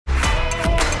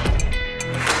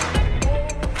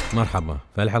مرحبا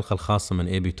في الحلقة الخاصة من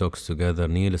AB Talks Together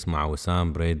نجلس مع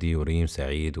وسام بريدي وريم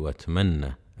سعيد،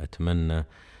 وأتمنى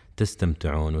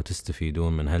تستمتعون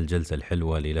وتستفيدون من هالجلسة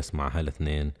الحلوة اللي نسمع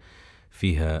هالاثنين.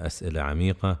 فيها أسئلة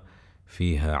عميقة،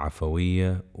 فيها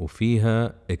عفوية،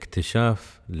 وفيها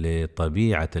اكتشاف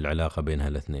لطبيعة العلاقة بين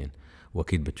هالاثنين،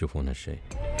 وأكيد بتشوفون هالشيء.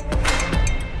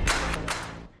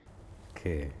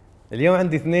 اوكي، اليوم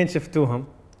عندي اثنين شفتوهم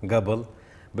قبل،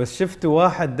 بس شفتوا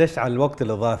واحد دش على الوقت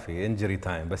الإضافي انجري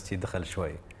تايم، بس يدخل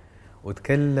شوي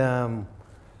وتكلم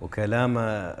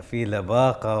وكلامه فيه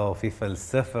لباقة وفي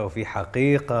فلسفة وفي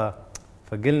حقيقة.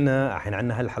 فقلنا الحين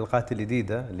عندنا هالحلقات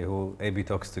الجديدة اللي هو AB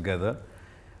Talks Together،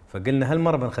 فقلنا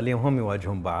هالمرة بنخليهم هم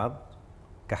يواجهون بعض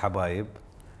كحبايب.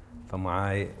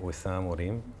 فمعاي وسام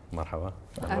وريم، مرحبا.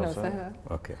 اهلا وسهلا.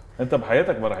 اوكي، انت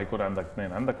بحياتك ما راح يكون عندك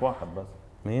اثنين، عندك واحد بس.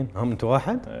 مين هم انتوا؟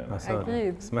 واحد؟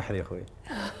 اكيد. اسمح لي يا اخوي.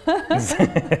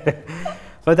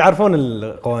 فتعرفون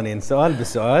القوانين، سؤال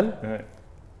بسؤال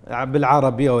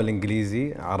بالعربي او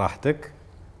الانجليزي على راحتك.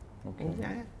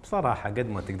 يعني بصراحه قد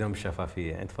ما تقدرون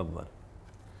بشفافيه، يعني تفضل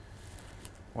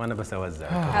وانا بس اوزع.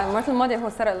 المرة الماضية هو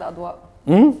سرق الأضواء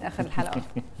آخر الحلقة.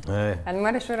 ايه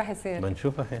المرة شو رح يصير؟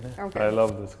 بنشوفها هنا. I اوكي.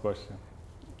 love this question.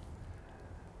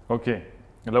 اوكي،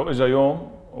 لو اجى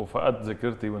يوم وفقدت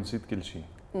ذاكرتي ونسيت كل شيء،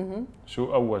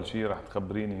 شو اول شيء رح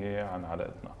تخبريني اياه عن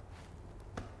علاقتنا؟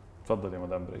 تفضل يا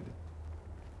مدام بريدي.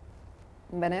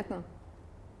 بناتنا.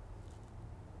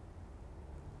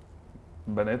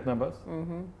 بناتنا بس؟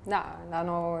 لا،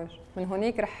 لأنه من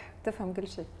هونيك رح تفهم كل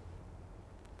شيء.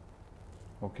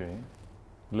 اوكي،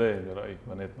 ليه برأيك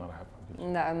بناتنا رح يفهم كل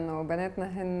شيء؟ لأنه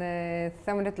بناتنا هن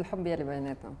ثمرة الحب يلي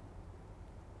بيناتنا.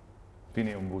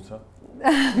 فيني انبوسها؟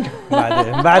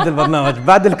 بعد البرنامج،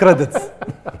 بعد الكريدتس.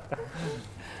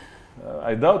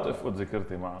 I doubt افقد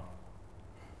ذاكرتي معها.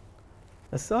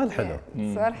 السؤال حلو.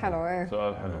 سؤال حلو. ايه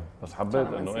سؤال حلو، بس حبيت شاء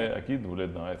الله انه يصير. ايه اكيد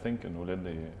اولادنا، I think انه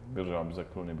اولادنا بيرجعوا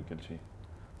بيذكروني بكل شيء.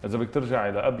 اذا بدك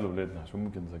ترجعي لقبل اولادنا، شو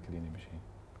ممكن تذكريني بشيء؟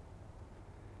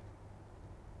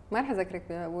 ما رح أذكرك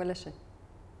ولا شيء.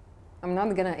 I'm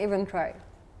not gonna even try.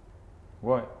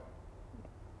 Why؟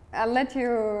 I'll let you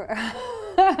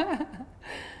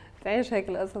تعيش هيك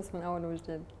القصص من أول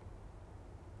وجديد.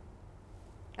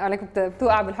 عليك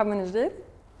بتوقع بالحب من جديد؟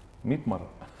 100 مرة.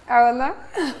 والله؟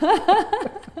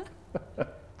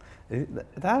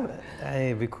 تعرف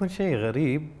يعني بيكون شيء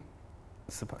غريب،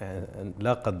 يعني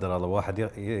لا قدر الله واحد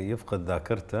يفقد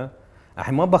ذاكرته.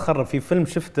 الحين ما بخرب في فيلم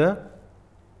شفته،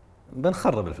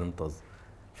 بنخرب الفيلم طز.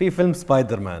 في فيلم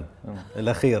سبايدر مان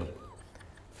الاخير،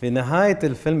 في نهايه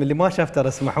الفيلم اللي ما شاف ترى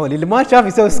اسمحوا لي، اللي ما شاف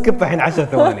يسوي سكيب الحين 10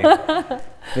 ثواني.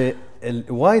 في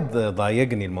وايد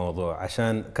ضايقني الموضوع،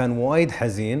 عشان كان وايد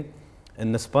حزين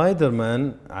ان سبايدر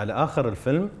مان على اخر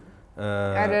الفيلم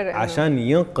عشان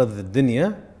ينقذ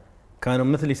الدنيا كانوا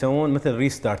مثل يسوون مثل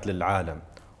ريستارت للعالم.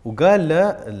 وقال له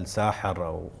الساحر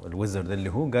او الويزرد اللي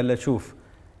هو، قال له شوف،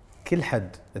 كل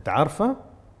حد تعرفه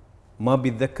ما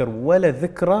بيتذكر ولا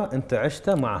ذكرى انت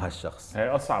عشتها مع هالشخص. هي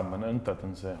اصعب من انت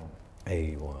تنساهم.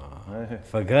 ايوه. إيه.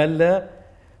 فقال له،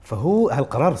 فهو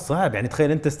هالقرار صعب. يعني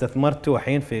تخيل انت استثمرتوا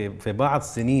الحين في بعض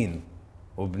سنين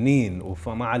وبنين،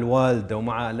 ومع الوالده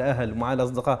ومع الاهل ومع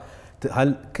الاصدقاء،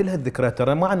 كل هالذكريات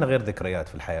ترى ما عندنا غير ذكريات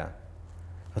في الحياه.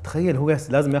 فتخيل هو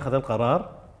لازم ياخذ القرار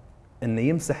انه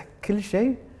يمسح كل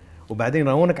شيء، وبعدين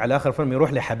يراونك على اخر فيلم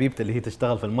يروح لحبيبته اللي هي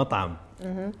تشتغل في المطعم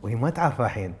وهي ما تعرفها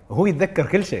الحين، وهو يتذكر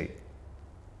كل شيء.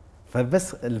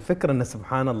 فبس الفكره انه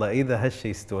سبحان الله اذا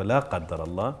هالشيء استوى لا قدر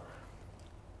الله،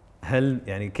 هل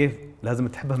يعني كيف لازم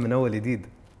تحبها من اول جديد؟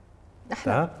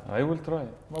 أحلى. I will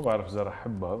try. ما بعرف اذا رح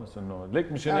احبها، بس انه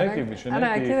ليك مشان أنا- هيك مشان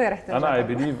أنا هيك أكيد رح ترجع انا اي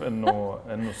طبعاً. بليف انه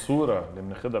الصوره اللي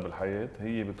بناخذها بالحياه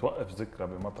هي بتوقف ذكرى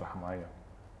بمطرح معين.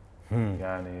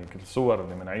 يعني كل الصور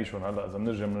اللي بنعيشهم هلا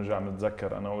اذا بنرجع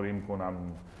بنتذكر، انا وريم نكون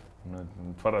عم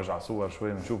نتفرج على صور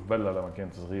شوي، بنشوف بلا لما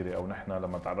كانت صغيره او نحن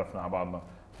لما تعرفنا على بعضنا،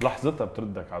 لحظتها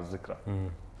بتردك على الذكرى.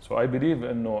 سو اي بليف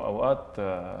انه اوقات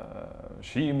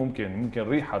شيء ممكن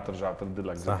ريحه ترجع ترد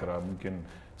لك ذكرى، ممكن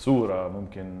صوره،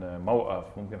 ممكن موقف،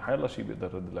 ممكن حيالله شيء بيقدر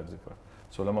يرد لك ذكرى.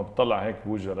 سو لما بتطلع هيك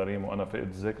بوجه لريم وانا فقد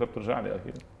الذاكره بترجع لي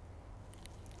اكيد.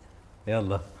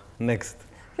 يلا نكست.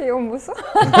 في يوم بوسه.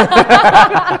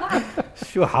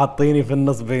 شو حاطيني في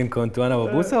النص بينكم انتوا؟ انا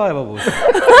ببوسه ولا ببوسه؟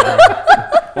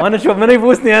 وانا شوف من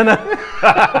يبوسني انا.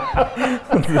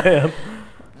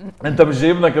 انت مش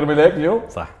جايبنا كرمال هيك اليوم؟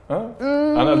 صح.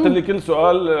 انا قلت لي كل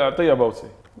سؤال اعطيها بوسه.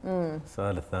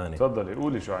 السؤال الثاني، تفضلي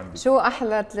قولي شو عندك. شو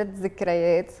أحلى 3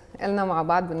 ذكريات إلنا مع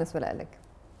بعض بالنسبة لك؟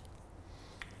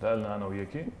 سألنا انا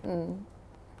وياكي.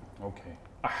 اوكي،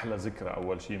 احلى ذكرى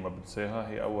اول شيء ما بنساها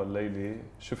هي اول ليله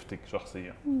شفتك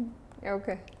شخصيا.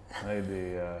 اوكي.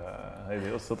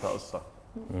 هيدي قصتها قصه.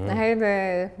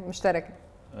 هيدي مشتركة.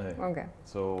 اوكي.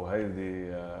 سو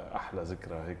هيدي احلى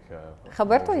ذكرى هيك.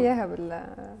 خبرته موجودة. اياها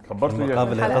مقابل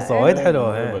بالحلقة. هي قصه وايد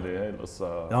حلوه هي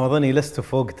القصه. انا اظني لست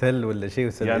فوق تل ولا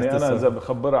شيء. يعني انا اذا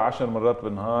بخبرها 10 مرات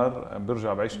بالنهار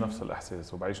برجع بعيش نفس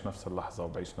الاحساس وبعيش نفس اللحظه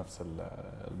وبعيش نفس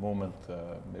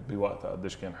المومنت بوقتها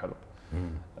قديش كان حلو.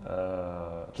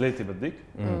 3 بدك؟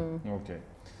 اوكي.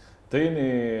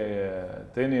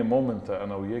 تاني مومنت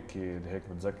انا وياكي اللي هيك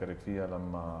بتذكرك فيها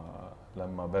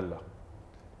لما بلا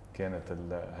كانت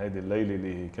هيدي الليله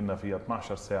اللي كنا فيها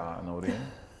 12 ساعه انا وريم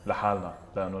لحالنا،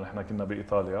 لانه نحن كنا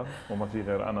بايطاليا وما في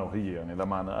غير انا وهي، يعني لا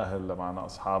معنا اهل لا معنا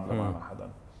اصحاب لا معنا حدا.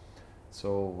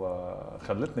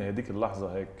 خلتني هديك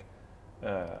اللحظه هيك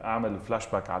اعمل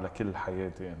فلاش باك على كل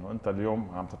حياتي، انه يعني انت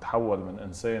اليوم عم تتحول من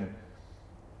انسان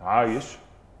عايش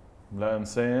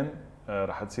لانسان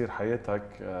رح تصير حياتك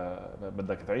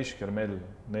بدك تعيش كرمال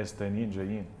ناس تانيين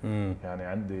جايين. يعني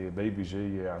عندي بيبي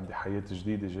جاي، عندي حياة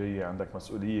جديدة جاية، عندك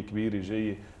مسؤولية كبيرة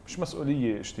جاية، مش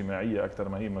مسؤولية اجتماعية أكتر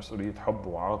ما هي مسؤولية حب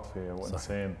وعاطفة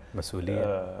وإنسان. مسؤولية.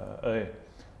 ايه.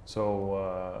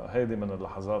 هيدي من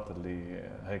اللحظات اللي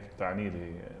هيك بتعني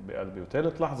لي بقلبي.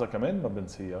 وثالث لحظة كمان ما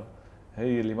بنسيها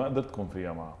هي اللي ما قدرت أكون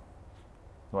فيها معها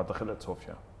وقت خلقت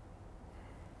صوفيا.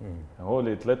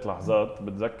 هولي 3 لحظات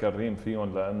بتذكر ريم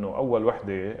فيهم، لانه اول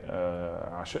وحده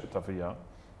عشقتها فيها،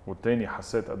 والثانيه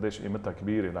حسيت قديش قيمتها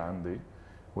كبيره لعندي،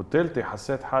 والثالثه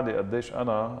حسيت حالي قديش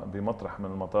انا بمطرح من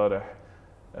المطارح.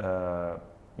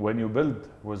 when you build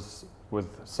with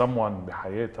someone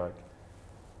بحياتك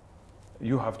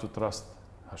you have to trust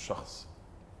هالشخص.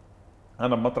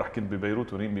 انا بمطرح كنت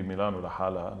ببيروت وريم بميلانو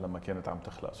لحالها لما كانت عم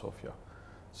تخلق صوفيا.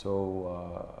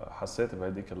 حسيت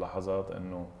بهديك اللحظات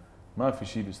انه ما في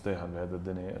شيء بيستاهل بهذا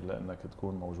الدنيا الا انك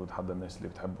تكون موجود حد الناس اللي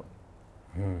بتحبهم.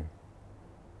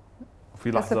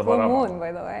 وفي لحظه برا moon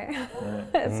by the way.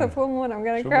 It's a full moon. I'm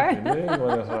gonna cry.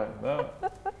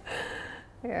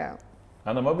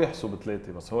 انا ما بيحسوا ب3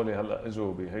 بس هولي هلا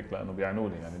اجوا بهيك لانه بيعنوا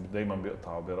لي، يعني دائما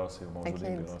بيقطعوا براسي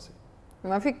وموجودين براسي.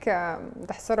 ما فيك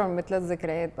تحصرهم ب3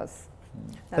 ذكريات بس.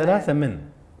 3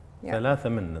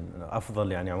 من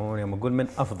افضل، يعني عموما لما اقول من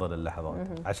افضل اللحظات،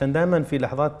 عشان دائما في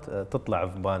لحظات تطلع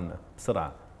في بالنا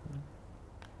بسرعه.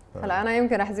 هلا انا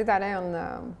يمكن رح ازيد عليهم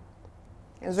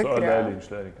ذكرى. سؤال لي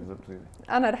مش لك، زدتي.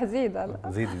 انا رح ازيد هلا.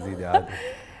 زيدي عادي.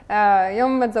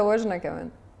 يوم ما تزوجنا كمان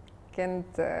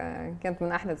كانت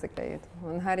من احلى الذكريات،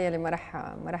 والنهار يلي ما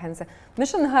رح انسى.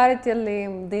 مش النهار يلي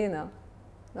مضينا،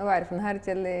 ما بعرف، النهار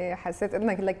يلي حسيت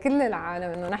انك لكل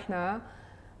العالم انه نحن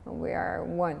we are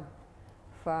one.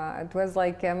 ف it was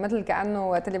like مثل كأنه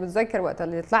وقت اللي بتذكر وقت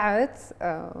اللي طلعت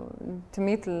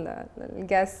تميت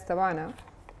الجاست تبعنا،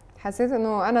 حسيت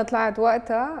انه انا طلعت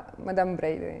وقتها مدام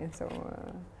بريدي. So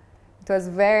it was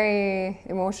very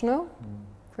emotional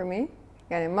for me.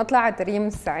 يعني ما طلعت ريم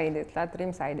سعيدة، طلعت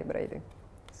ريم سعيدة بريدي.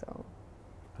 So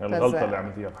الغلطة اللي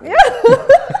عملتيها بحياتك.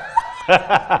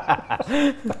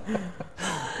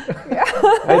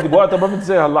 هيدي بوقتها ما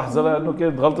بنساها اللحظة لأنه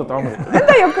كانت غلطة عمري.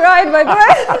 انت you cried by the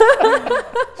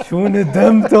way. شو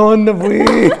ندمت هون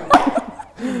ابوي.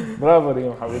 برافو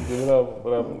ريم حبيبتي،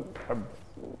 برافو بحب.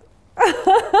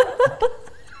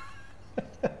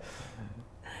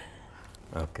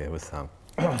 اوكي وسام.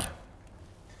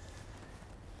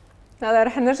 هلا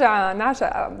رح نرجع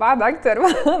نعشق بعض اكثر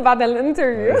بعد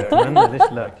الانترفيو. اتمنى،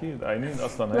 ليش لا. اكيد عينين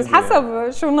اصلا. بس حسب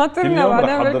شو ناطرنا بعدين بالكارت. كل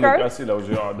يوم رح احضر لك بالكارت. اسئله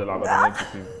وجاي اقعد العب انا هيك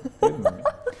كثير.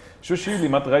 شو الشيء اللي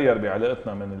ما تغير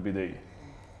بعلاقتنا من البدايه؟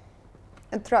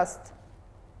 Trust.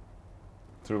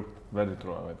 ترو، فيري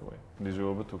ترو باي ذا واي. اللي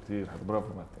جاوبته كثير برافو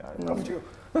ماتي.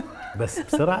 بس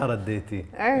بسرعه رديتي.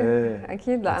 ايه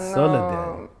اكيد،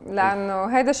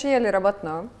 لانه هيدا الشيء اللي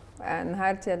ربطنا.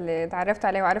 نهار اللي تعرفت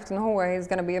عليه وعرفت انه هو he's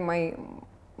gonna be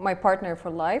my partner for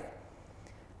life.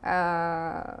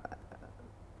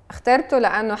 اخترته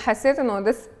لانه حسيت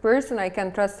انه this person I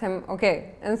can trust him.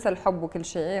 اوكي انسى الحب وكل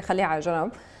شيء خليه على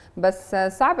جنب، بس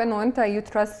صعب انه انت you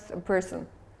trust a person،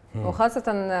 وخاصة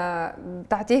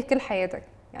تعطيه كل حياتك.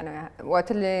 يعني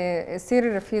وقت اللي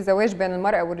يصير في زواج بين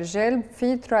المرأة والرجال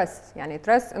في تراست، يعني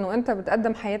تراست انه انت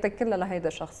بتقدم حياتك كلها لهيدا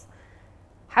الشخص،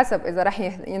 حسب اذا رح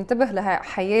ينتبه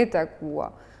لحياتك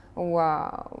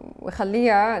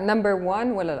ويخليها نمبر 1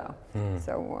 ولا لا.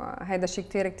 هيدا الشيء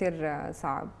كتير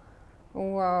صعب،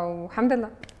 والحمد لله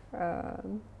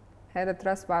هذا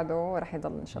تراست بعده رح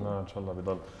يضل ان شاء الله. ان شاء الله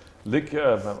بيضل. ليك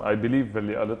اي بليف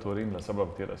باللي قالته ريم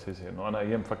لسبب كثير اساسي، انه انا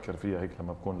ايام بفكر فيها هيك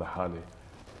لما بكون لحالي،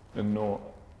 انه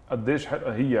قديش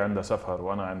هي عندها سفر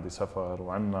وانا عندي سفر،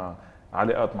 وعندنا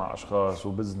علاقات مع اشخاص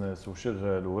وبزنس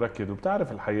وشغل وركض،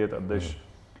 وبتعرف الحياه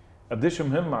قديش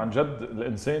مهم عن جد.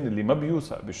 الانسان اللي ما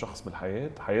بيوثق بشخص بالحياه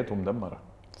حياته مدمره.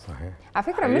 صحيح. على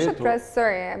فكره مش حياته. تراست،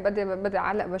 سوري بدي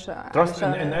اعلق بس تراست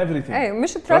ان everything. ايه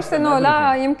مش Trust تراست in انه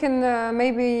لا everything. يمكن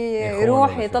ميبي يخون يروح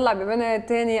ولا شيء. يطلع ببنت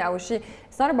تاني او شيء.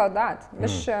 It's not about that.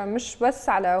 مش بس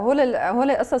على هول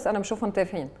القصص انا بشوفهم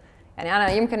تافهين. يعني انا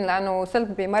يمكن لانه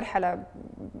وصلت بمرحله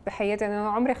بحياتي انه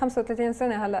عمري 35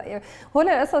 سنه هلا، هول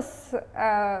القصص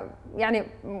يعني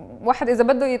واحد اذا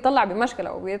بده يطلع بمشكله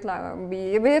او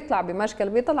بيطلع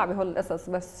بمشكله بيطلع بهول القصص،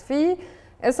 بس في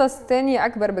قصص تانية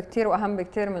اكبر بكتير واهم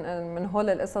بكتير من هول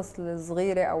القصص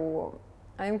الصغيره او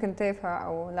يمكن تافهه،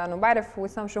 او لانه بعرف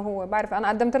وسام شو هو، بعرف انا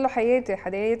قدمت له حياتي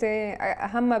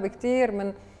اهم بكتير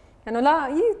من انه لا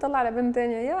يطلع لبنت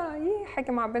ثانيه يا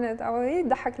يحكي مع بنت او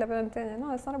يضحك لبنت ثانيه.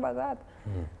 No, it's not about that.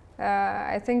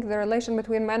 I think the relation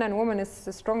between man and woman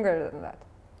is stronger than that.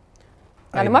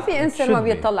 يعني ما في انسان ما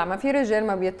بيطلع، ما في رجال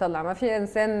ما بيطلع، ما في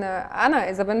انسان. انا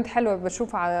اذا بنت حلوه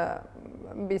بشوفها على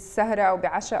بالسهره او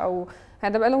بعشاء او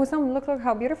هذا بقول له وسام look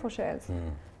how beautiful she is.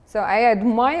 So I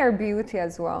admire beauty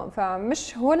as well.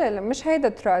 فمش مش هيدا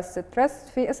التراست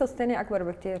في قصص تانية اكبر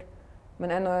بكتير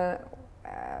من انه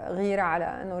غيرة على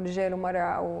انه رجال ومرأة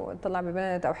او طلع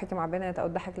ببنت او حكي مع بنت او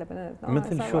ضحك لبنت.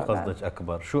 مثل شو قصدك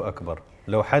اكبر؟ شو اكبر؟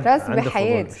 لو حد راس عنده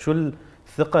بحياة. فضول، شو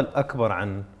الثقة الاكبر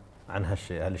عن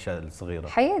هالشيء، هالاشياء الصغيرة؟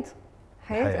 حياة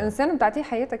الحياة. انسان بتعطيه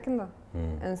حياتها كلها.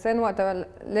 انسان وقت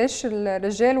ليش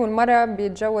الرجال والمرأة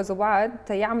بيتجوزوا بعض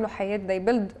تيعملوا حياة they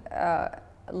build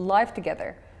life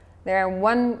together. They are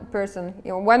one person,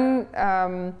 you know, one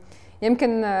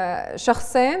يمكن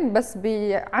شخصين بس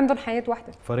عندهم حياة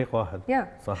واحدة. فريق واحد.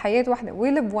 صح. حياة واحدة.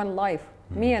 We live one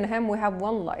life. Me and him we have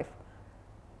one life.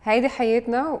 هيدي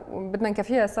حياتنا وبدنا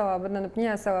نكفيها سوا، بدنا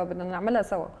نبنيها سوا، بدنا نعملها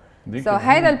سوا. So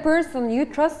هيدا البيرسون you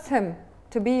trust him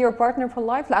to be your partner for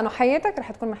life لأنه حياتك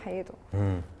رح تكون من حياته.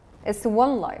 It's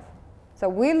one life. So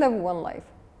we live one life.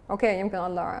 أوكي يمكن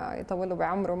الله يطوله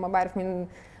بعمره ما بعرف مين،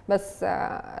 بس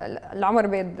العمر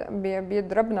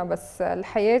بيد ربنا، بس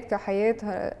الحياة كحياة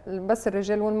بس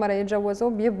الرجال والمرأة يتجوزوا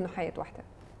بيبنوا حياة واحدة.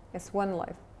 It's one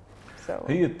life. So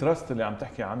هي التراست اللي عم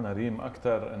تحكي عنها ريم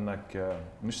أكتر إنك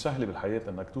مش سهل بالحياة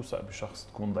إنك توثق بشخص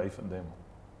تكون ضعيف قدامه.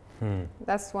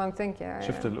 That's one thing. Yeah,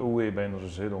 شفت القوة بين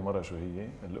الرجال والمرأة شو هي؟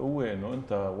 القوة إنه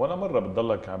أنت ولا مرة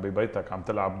بتضلك ببيتك عم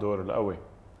تلعب دور القوي.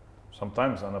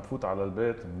 Sometimes أنا بفوت على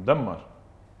البيت مدمر.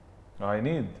 I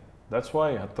need. That's why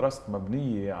هالتراست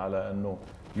مبنية على إنه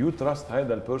you trust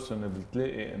هيدا البيرسون اللي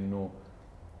بتلاقي إنه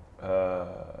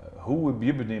هو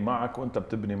بيبني معك وأنت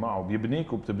بتبني معه،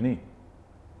 بيبنيك وبتبنيه.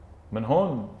 من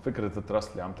هون فكرة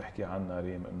التراست اللي عم تحكي عنها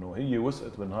ريم، إنه هي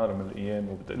وثقت بنهار من الأيام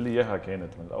وبتقلي إياها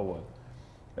كانت من الأول،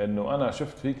 إنه أنا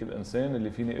شفت فيك الإنسان اللي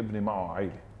فيني أبني معه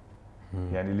عائلة.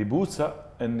 يعني اللي بوثق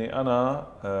إني أنا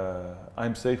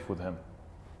I'm safe with him.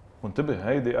 وانتبه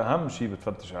هيدي أهم شيء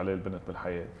بتفتش عليه البنت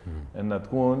بالحياة، إنها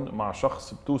تكون مع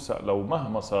شخص بتوثق لو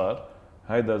مهما صار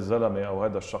هيدا الزلمة أو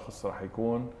هيدا الشخص رح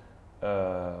يكون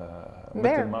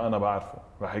مثل ما أنا بعرفه،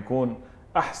 رح يكون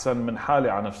أحسن من حالي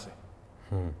على نفسي.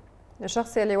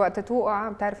 الشخص اللي وقت توقع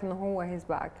بتعرف إنه هو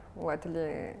his back، وقت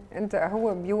اللي أنت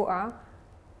هو بيوقع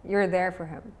you're there for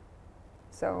him.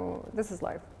 So this is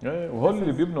life. وهول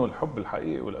اللي بيبنوا الحب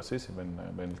الحقيقي والأساسي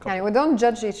بين الكابل. يعني we don't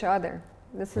judge each other.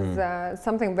 This is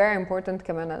something very important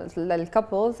كمان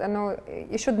للcouples إنه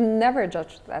you should never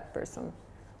judge that person.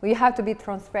 We have to be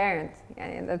transparent.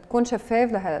 يعني تكون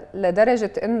شفاف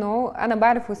لدرجة إنه أنا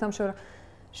بعرف وسام شو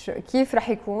كيف رح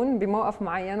يكون بموقف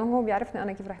معين وهو بيعرفني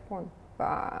أنا كيف رح يكون.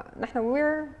 فنحن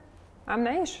عم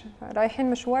نعيش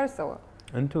رايحين مشوار سوا.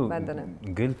 انتوا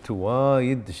قلتوا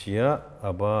وايد اشياء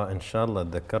ابا ان شاء الله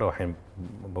اتذكرها، الحين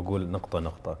بقول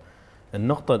نقطة.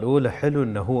 النقطة الأولى حلو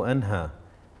انه هو انهى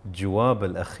جواب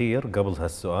الأخير قبل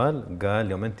هالسؤال،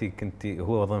 قال يوم انت كنتي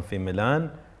هو اظن في ميلان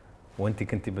وانت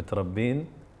كنتي بتربين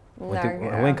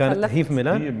وين كانت هي في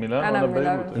ميلان؟ هي بميلان وانا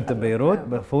ببيروت. انت ببيروت.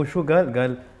 فهو شو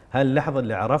قال هاي اللحظة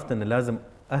اللي عرفت ان لازم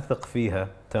اثق فيها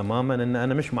تماما ان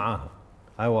انا مش معاها.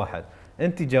 هاي واحد.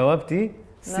 انت جاوبتي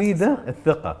سيدة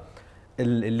الثقة.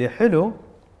 اللي حلو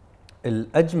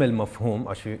الأجمل مفهوم،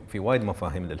 عشان في وايد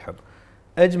مفاهيم للحب،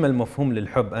 أجمل مفهوم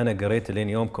للحب أنا قريت لين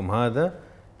يومكم هذا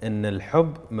إن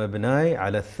الحب مبناي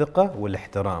على الثقة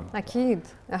والاحترام. أكيد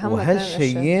أهم.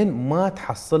 وهالشيئين ما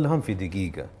تحصلهم في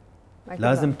دقيقة،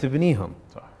 لازم تبنيهم.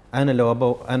 صح. أنا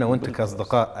لو أنا وأنت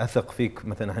كأصدقاء أثق فيك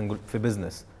مثلا هنقول في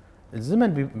بزنس،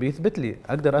 الزمن بيثبت لي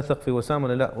أقدر أثق في وسام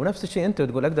ولا لا، ونفس الشيء أنت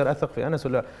تقول أقدر أثق في أنس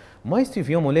ولا لا. ما يستوي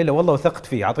في يوم وليلة والله وثقت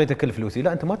فيه أعطيته كل فلوسي،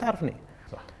 لا أنت ما تعرفني.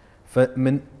 صح.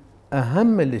 فمن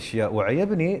أهم الأشياء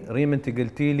وعيبني ريم أنت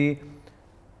قلتي لي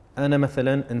أنا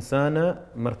مثلا إنسانة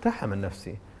مرتاحة من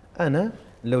نفسي، أنا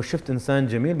لو شفت إنسان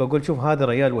جميل بقول شوف هذا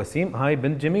ريال وسيم، هاي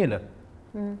بنت جميلة.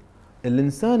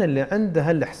 الإنسان اللي عنده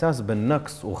هالإحساس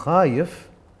بالنقص وخايف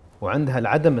وعندها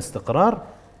العدم استقرار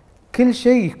كل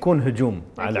شيء يكون هجوم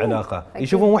على العلاقه. أكيد.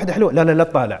 يشوفون واحده حلوه، لا لا لا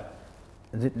تطالع.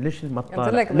 ليش ما قلت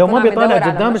تطالع؟ لك لو ما بيطلع بيطالع بيدور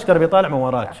على قدامك مشكلة. ترى بيطالع من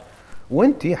وراك.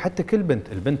 وانت حتى كل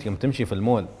البنت يوم تمشي في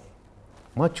المول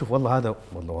ما تشوف والله هذا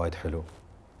والله وايد حلو،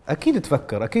 اكيد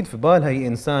تفكر، اكيد في بالها هي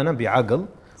انسانه بعقل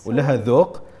ولها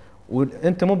ذوق،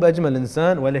 وانت مو باجمل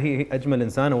انسان ولا هي اجمل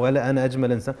انسان ولا انا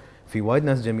اجمل انسان. في وايد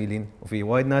ناس جميلين وفي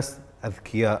وايد ناس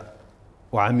اذكياء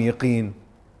وعميقين،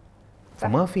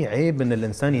 فما في عيب ان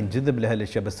الانسان ينجذب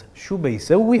لهالاشياء، بس شو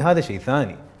بيسوي هذا شيء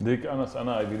ثاني. ديك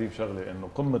انا اي بليف شغله انه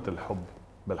قمه الحب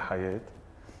بالحياه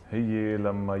هي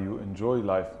لما يو انجوي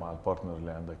لايف مع البارتنر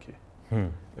اللي عندك اياه.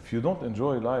 if you don't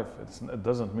enjoy life it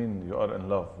doesn't mean you are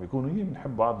in love. بيكونوا هي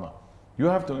بنحب بعضنا. you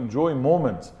have to enjoy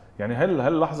moments. يعني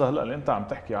هاللحظه هلا اللي انت عم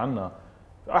تحكي عنها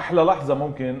احلى لحظه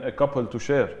ممكن a couple to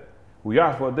share،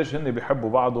 ويعرفوا قديش هن بيحبوا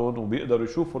بعضهم وبيقدروا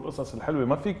يشوفوا القصص الحلوه.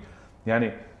 ما فيك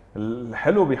يعني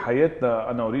الحلو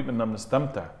بحياتنا انا اريد ان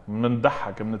بنستمتع،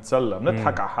 بنضحك، بنتسلى،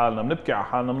 بنضحك على حالنا، بنبكي على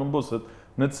حالنا، بننبسط،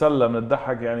 بنتسلى،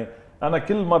 بنضحك. يعني انا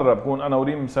كل مره بكون انا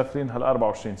وريم مسافرين هال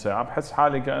 24 ساعه بحس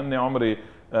حالي كاني عمري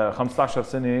 15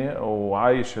 سنه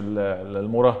وعايش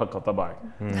المراهقه تبعي.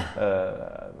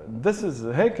 this is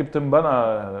هيك بتنبنى.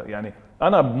 يعني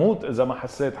انا بموت اذا ما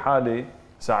حسيت حالي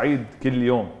سعيد كل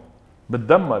يوم،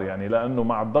 بتدمر يعني، لانه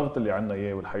مع الضغط اللي عنا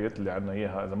اياه والحياه اللي عنا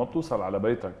اياها اذا ما بتوصل على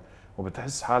بيتك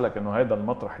وبتحس حالك انه هيدا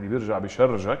المطرح اللي بيرجع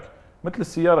بيشرجك مثل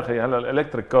السياره. خي هلا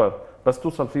الالكتريك كار بس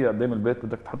توصل فيها قدام البيت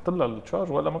بدك تحط لها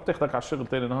التشارج ولا ما بتاخدك على الشغل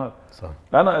ثاني نهار. صح.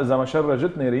 انا اذا ما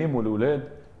شرجتني ريم والاولاد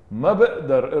ما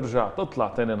بقدر ارجع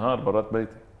تطلع ثاني نهار برات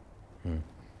بيتي.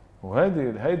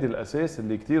 وهيدي الاساس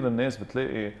اللي كثير الناس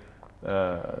بتلاقي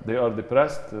they are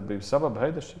depressed بسبب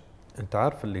هيدا الشيء. انت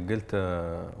عارف اللي قلته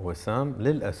وسام،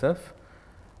 للاسف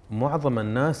معظم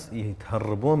الناس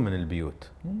يتهربون من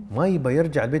البيوت، ما يبى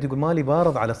يرجع البيت، يقول مالي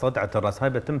بارض على صدعة الراس، هاي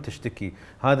بيتم تشتكي،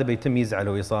 هذا بيتم يزعل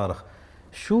ويصارخ.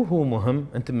 شو هو مهم؟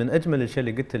 انت من اجمل الشيء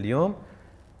اللي قلت اليوم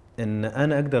ان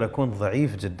انا اقدر اكون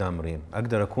ضعيف قدام ريم،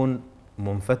 اقدر اكون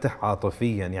منفتح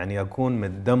عاطفيا، يعني اكون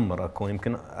متدمر، اكون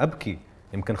يمكن ابكي،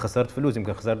 يمكن خسرت فلوس،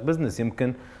 يمكن خسرت بزنس،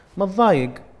 يمكن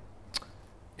متضايق.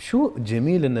 شو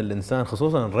جميل ان الانسان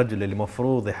خصوصا الرجل اللي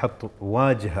مفروض يحط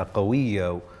واجهة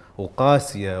قوية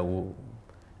وقاسية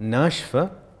وناشفة،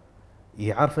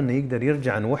 يعرف انه يقدر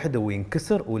يرجع عن وحده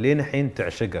وينكسر ولين حين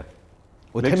تعشقه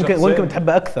ويمكن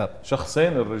تحبه اكثر.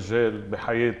 شخصين الرجال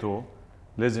بحياته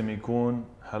لازم يكون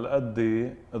هالقد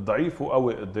ضعيف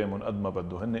وقوي قدامهم قد ما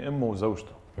بده، هن امه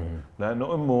وزوجته.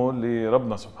 لانه امه اللي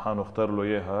ربنا سبحانه اختار له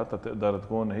اياها تقدر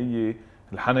تكون هي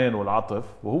الحنان والعطف،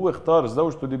 وهو اختار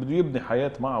زوجته اللي بده يبني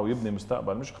حياه معه ويبني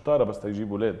مستقبل، مش اختارها بس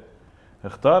تيجيب اولاد،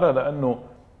 اختارها لانه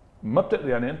ما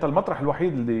يعني انت المطرح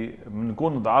الوحيد اللي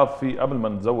بنكون ضعاف فيه قبل ما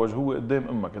نتزوج هو قدام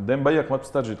امك. قدام بيك ما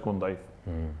بتسترجي تكون ضعيف،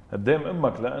 قدام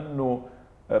امك لانه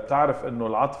بتعرف انه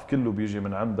العطف كله بيجي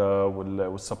من عندها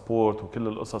والسبورت وكل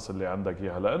القصص اللي عندك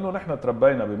اياها. لانه نحن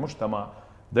تربينا بمجتمع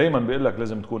دايما بيقول لك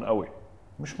لازم تكون قوي.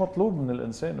 مش مطلوب من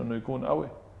الانسان انه يكون قوي،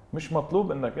 مش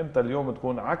مطلوب انك انت اليوم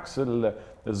تكون عكس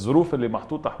الظروف اللي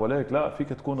محطوطه حواليك، لا فيك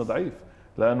تكون ضعيف،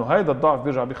 لانه هيدا الضعف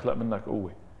بيرجع بيخلق منك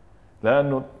قوه.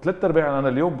 لانه 3/4 انا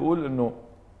اليوم بقول انه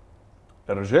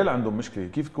الرجال عندهم مشكله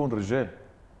كيف تكون رجال،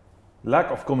 lack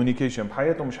of communication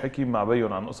بحياته، مش حكيم مع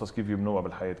بيهم عن قصص كيف يبنوها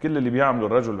بالحياه. كل اللي بيعمله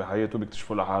الرجل بحياته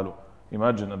بيكتشفه لحاله.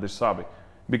 imagine قديش صعبه،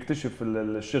 بيكتشف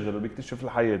الشغل وبيكتشف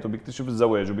الحياه وبيكتشف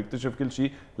الزواج وبيكتشف كل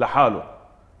شيء لحاله،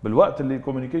 بالوقت اللي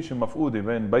communication مفقوده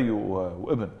بين بي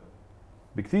وابن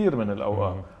بكثير من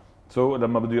الاوقات.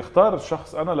 لما بده يختار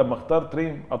الشخص، انا لما اخترت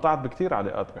ريم قطعت بكثير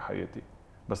علاقات بحياتي،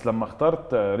 بس لما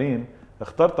اخترت ريم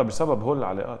اخترتها بسبب هول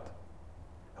العلاقات.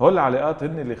 هول العلاقات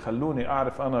هن اللي خلوني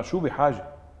اعرف انا شو بحاجه.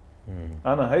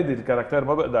 انا هيدي الكاركتير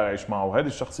ما بقدر اعيش معه، وهيدي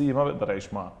الشخصيه ما بقدر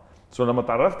اعيش معها. لما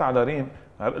تعرفت على ريم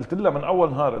قلت لها من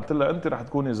اول نهار، قلت لها انت رح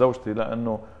تكوني زوجتي،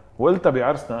 لانه وقلتها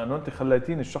بعرسنا انه انت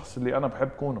خليتيني الشخص اللي انا بحب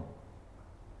كونه.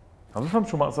 عم بفهم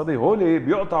شو مقصدي؟ هولي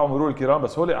بيقطعوا مرور الكرام،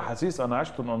 بس هولي احاسيس انا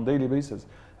عشتهم اون ديلي بيسز.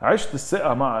 عشت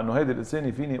الثقه مع انه هيدي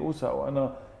الانسان فيني اوثق،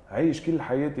 وانا عايش كل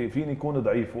حياتي فيني كون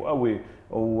ضعيف وقوي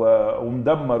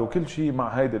ومدمر وكل شيء مع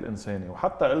هيدي الانسانه.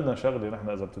 وحتى قلنا شغله نحن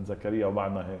اذا بتتذكريها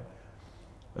وبعدنا هيك،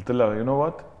 قلت لها you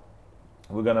know what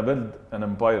we're gonna build an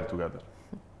empire together.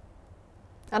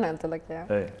 انا قلت لك اياها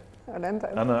ايه ولا انت؟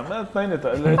 انا ما اثنين، انت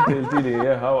قلت لي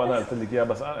اياها وانا قلت لك اياها،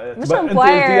 بس مش انت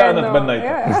قلتيها انا إنه-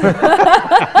 تبنيتها.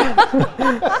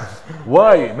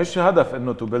 واي مش هدف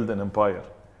انه to build an empire،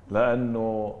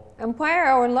 لانه empire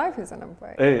our life is an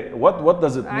empire. ايه what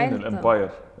does it mean عيلتنا. الامباير؟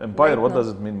 empire what does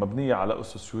it mean؟ مبنيه على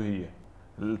اسس شو هي؟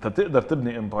 انت تقدر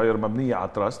تبني امباير مبنيه على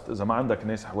تراست. اذا ما عندك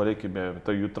ناس حواليك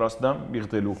يو تراست دم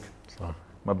بيغتالوك. صح.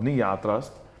 مبنيه على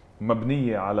تراست،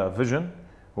 مبنيه على فيجن،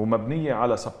 ومبنيه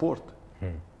على سبورت.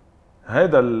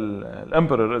 هيدا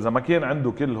الامبرر اذا ما كان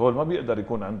عنده كل هول ما بيقدر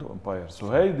يكون عنده امباير.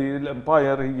 سو هيدي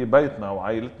الامباير هي بيتنا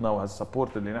وعائلتنا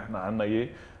وهالسبورت اللي نحن عنا اياه.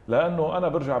 لانه انا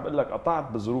برجع بقول لك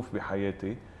قطعت بظروف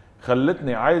بحياتي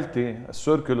خلتني عائلتي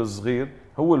السيركل الصغير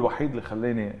هو الوحيد اللي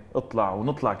خلاني اطلع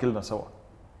ونطلع كلنا سوا.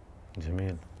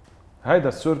 جميل. هيدا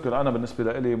السيركل انا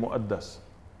بالنسبه لي مقدس.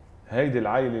 هيدي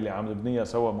العائله اللي عم نبنيها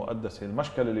سوا مقدسه.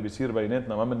 المشكل اللي بيصير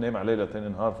بيناتنا ما بننام عليه لتاني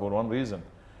نهار فور وان ريزن.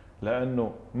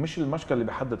 لانه مش المشكل اللي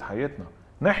بيحدد حياتنا،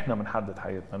 نحن بنحدد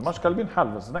حياتنا. المشكل بينحل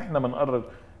بس نحن بنقرر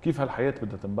كيف هالحياه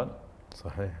بدها تنبنى.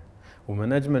 صحيح.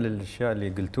 ومن اجمل الاشياء اللي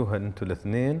قلتوها انتم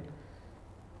الاثنين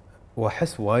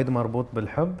واحس وايد مربوط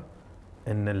بالحب،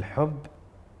 ان الحب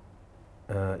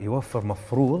يوفر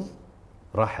مفروض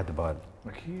راحة بال.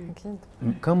 اكيد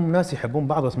كم ناس يحبون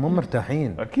بعض بس مو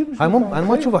مرتاحين. اكيد مش هاي انا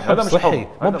ما اشوفه حب صحي، مو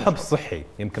هذا بحب صحي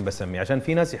يمكن بسميه، عشان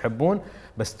في ناس يحبون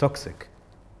بس توكسيك،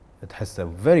 تحسه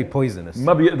فيري بويزنس.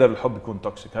 ما بيقدر الحب يكون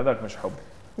توكسيك، هذاك مش حب.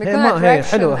 هي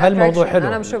حلو هالموضوع حلو.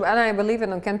 انا بشوف انا بليف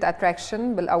انه كانت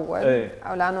اتراكشن بالاول ايه.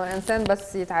 او لانه الانسان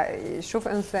بس يشوف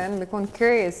انسان بيكون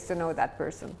curious to know that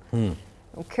person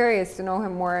و curious to know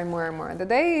him more and more and more. the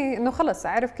day انه خلص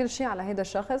عارف كل شيء على هيدا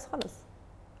الشخص خلص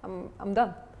I'm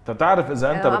done. تعرف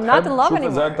اذا انت بتحب شوف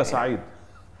اذا انت سعيد.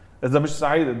 اذا مش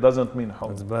سعيد it doesn't mean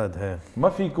حب. It's bad. هي ما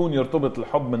في يكون يرتبط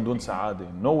الحب من دون سعاده.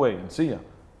 no way. نسيها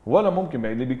ولا ممكن.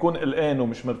 اللي بيكون قلقان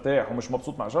ومش مرتاح ومش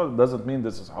مبسوط مع شغله doesn't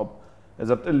mean this is حب.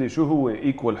 اذا بتقول لي شو هو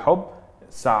ايكوال حب؟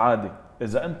 سعاده.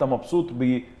 اذا انت مبسوط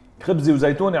بخبزه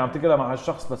وزيتونه عم تاكلها مع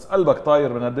هالشخص بس قلبك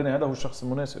طاير من هالدنيا، هذا هو الشخص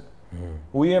المناسب.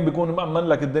 وايام بيكون مأمن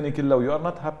لك الدنيا كلها و you are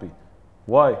not happy.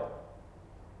 why؟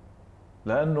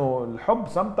 لانه الحب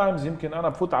sometimes يمكن انا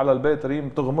بفوت على البيت ريم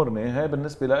تغمرني، هاي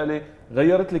بالنسبه لإلي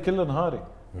غيرت لي كل نهاري.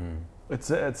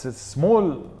 اتس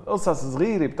سمول قصص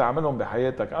صغيره بتعملهم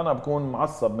بحياتك. انا بكون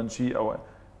معصب من شيء او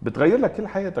بتغير لك كل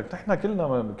حياتك. نحن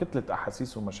كلنا كتله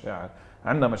احاسيس ومشاعر،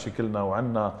 عندنا مشاكلنا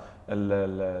وعندنا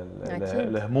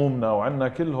الهمومنا وعندنا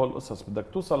كل هول القصص. بدك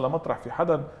توصل لمطرح في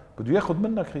حدا بده ياخذ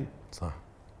منك خي. صح.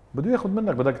 بده ياخذ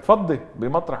منك، بدك تفضي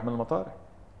بمطرح من المطارح.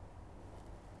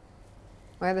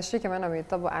 وهذا الشيء كمان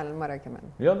بيطبق على المرأة كمان.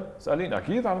 يلا اسأليني.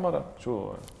 أكيد على المرأة.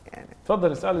 شو يعني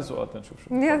تفضل اسألي سؤال نشوف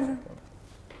شو. يلا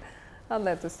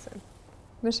الله تسأل.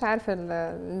 مش عارفة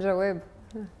الجواب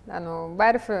لأنه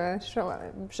بعرف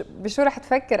بشو رح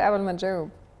تفكر قبل ما تجاوب.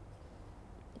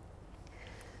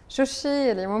 شو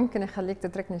الشيء اللي ممكن يخليك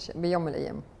تتركني بيوم من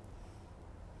الأيام؟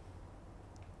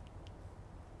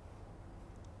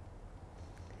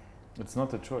 It's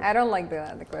not a choice. I don't like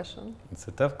the question. It's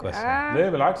a tough question. ليه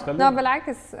بالعكس خليه. لا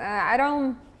بالعكس I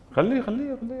don't. خليه.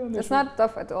 It's not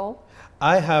tough at all.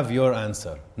 I have your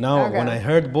answer. Now when I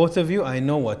heard both of you I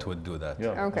know what would do that.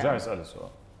 يلا رجعي اسألي السؤال.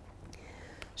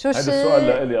 شو الشيء؟ هذا السؤال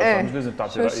لإلي أصلاً مش لازم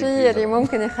تعطي رأيك فيه. شو الشيء اللي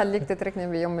ممكن يخليك تتركني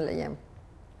بيوم من الأيام؟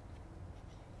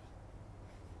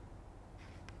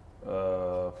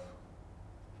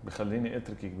 بخليني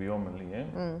اتركك بيوم من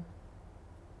الايام.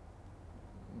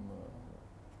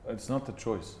 It's not a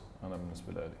choice. انا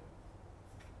بالنسبه لي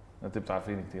انت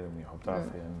بتعرفيني كثير منيح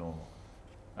وبتعرفي انه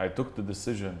I took the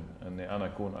decision اني انا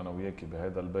اكون انا وياكي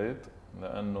بهذا البيت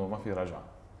لانه ما في رجعه.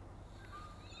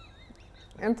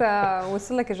 انت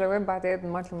وصل لك الجواب بعتقد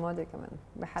المره الماضيه كمان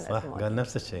بحلقه صح الماضية. قال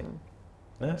نفس الشيء.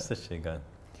 نفس الشيء قال.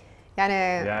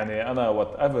 يعني انا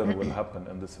whatever will happen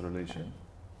in this relation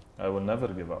I will never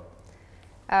give up.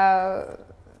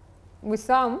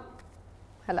 وسام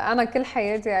هلا انا كل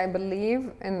حياتي I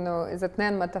believe انه اذا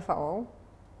اثنين ما اتفقوا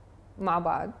مع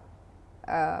بعض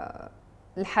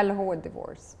الحل هو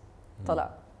الديفورس،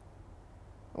 طلاق.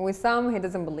 وسام he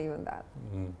doesn't believe in that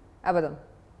ابدا.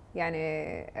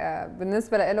 يعني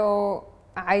بالنسبه له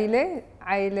عائله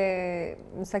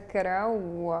مسكره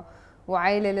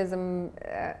وعائله لازم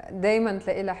دائما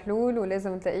تلاقي لها حلول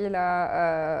ولازم تلاقي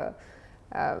لها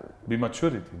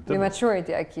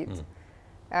بماتشوريتي اكيد.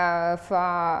 ف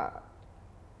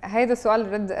هيدا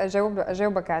السؤال رد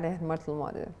اجاوبك عليه المره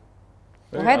الماضيه.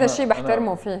 وهذا الشيء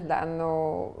بحترمه فيه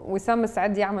لانه وسام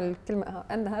مستعد يعمل كلمه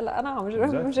انا هلا انا عم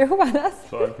بجاوب على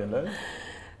السؤال كان لازم.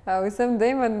 وسام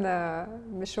دائما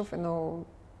بشوف انه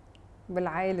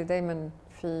بالعائله دائما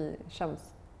في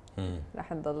شمس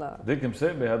رح تضل. ديك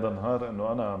مسابقه هذا النهار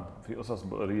انه انا في قصص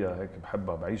بقريها هيك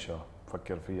بحبها بعيشها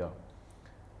بفكر فيها.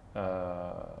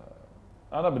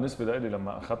 انا بالنسبه لي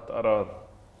لما اخذت قرار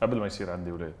قبل ما يصير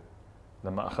عندي اولاد،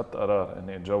 لما اخذت قرار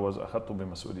اني اتجوز اخذته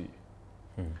بمسؤوليه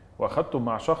واخذته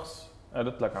مع شخص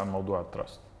قلت لك عن موضوع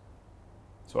التراست.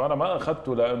 انا ما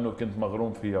اخذته لانه كنت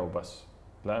مغروم فيها وبس،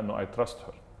 لانه اي تراست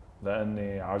هير،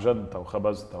 لاني عجنتها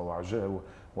وخبزتها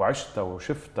وعشتها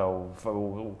وشفتها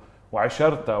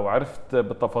وعشرتها وعرفت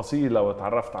بتفاصيلها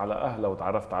وتعرفت على اهلها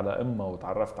وتعرفت على امها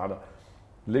وتعرفت على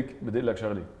ليك. بدي اقول لك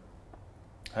شغله،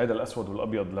 هيدا الاسود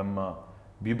والابيض لما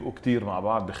بيبقوا كتير مع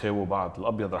بعض بخاووا بعض،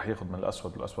 الابيض رح ياخد من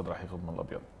الاسود والاسود رح ياخد من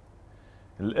الابيض.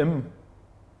 الام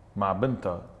مع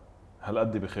بنتها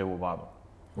هالقد بخاووا بعضهم.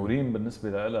 وريم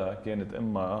بالنسبه لها كانت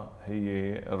امها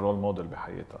هي الرول موديل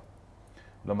بحياتها.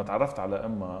 لما تعرفت على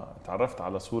امها تعرفت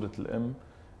على صوره الام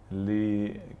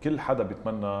اللي كل حدا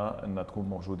بيتمنى انها تكون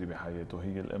موجوده بحياته،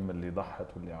 هي الام اللي ضحت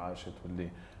واللي عاشت واللي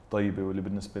طيبه واللي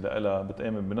بالنسبه لها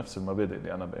بتآمن بنفس المبادئ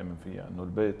اللي انا بآمن فيها، انه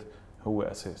البيت هو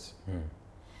اساس.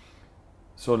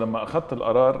 لما اخذت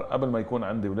القرار قبل ما يكون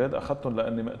عندي اولاد اخذتهم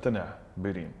لاني مقتنع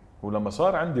بريم، ولما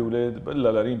صار عندي اولاد بقول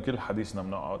لها لريم كل حديثنا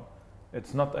بنقعد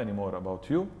It's not anymore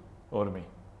about you or me.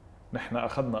 نحن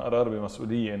اخذنا قرار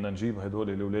بمسؤوليه ان نجيب هدول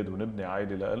الاولاد ونبني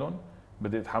عائله لهم،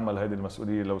 بدي اتحمل هذه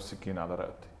المسؤوليه لو السكين على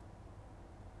رقبتي.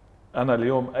 انا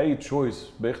اليوم اي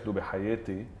تشويس باخده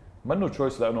بحياتي منه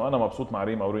تشويس لانه انا مبسوط مع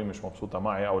ريم او ريم مش مبسوطه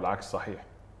معي او العكس صحيح.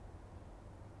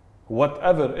 وات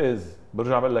ايفر از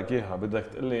برجع بقول لك اياها، بدك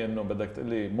تقول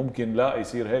لي ممكن لا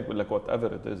يصير هيك، بقول لك وات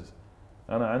ايفر ات از.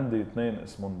 انا عندي اثنين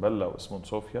اسمهم بلا واسمهم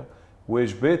صوفيا،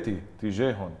 واجباتي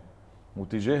تجاههم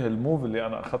وتجاه الموف اللي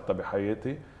انا اخذتها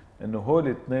بحياتي انه هول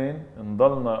الاثنين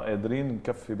نضلنا قادرين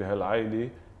نكفي بهالعائله،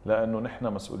 لانه نحن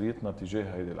مسؤوليتنا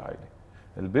تجاه هيدي العائله.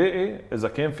 الباقي اذا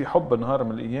كان في حب نهار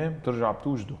من الايام ترجع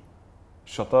بتوجده.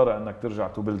 الشطاره انك ترجع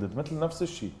تبلد مثل نفس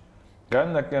الشيء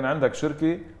كانك كان عندك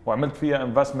شركه وعملت فيها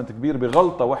انفستمنت كبير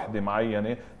بغلطه وحده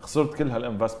معينه خسرت كل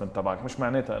هالانفستمنت تبعك، مش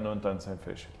معناتها انه انت انسان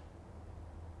فاشل،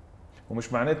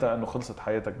 ومش معناتها انه خلصت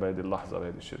حياتك بهذه اللحظه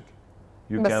بهذه الشركه.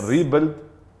 You can rebuild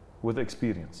with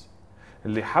experience.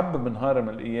 اللي حب من نهار من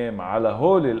الايام على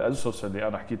هول الاسس اللي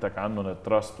انا حكيتك عنهم،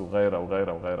 التراست وغيرها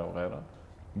وغيرها وغيرها وغيرها،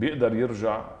 بيقدر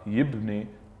يرجع يبني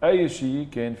اي شيء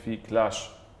كان في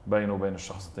كلاش بينه وبين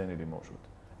الشخص الثاني اللي موجود.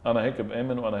 انا هيك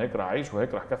بآمن وانا هيك رح اعيش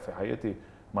وهيك رح كفي حياتي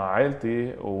مع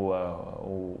عائلتي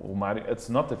ومع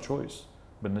اتس نوت ا تشويس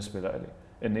بالنسبه لي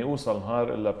اني اوصل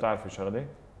نهار الا بتعرفي شغله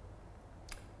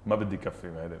ما بدي كفي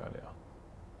بهذه العلاقه.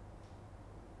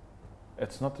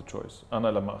 اتس نوت ا تشويس. انا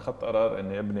لما اخذت قرار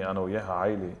اني ابني انا وياها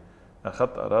عائله،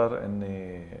 اخذت قرار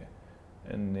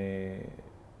انه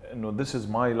this is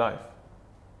my life.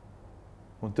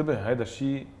 وانتبه هذا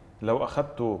الشيء لو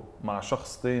اخذته مع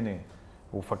شخص ثاني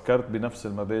وفكرت بنفس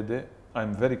المبادئ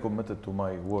I'm very committed to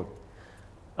my word.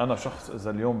 انا شخص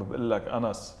اذا اليوم بقول لك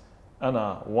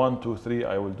انا 1 2 3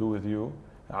 I will do with you،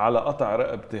 على قطع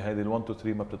رقبتي هذه ال 1 2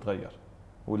 3 ما بتتغير،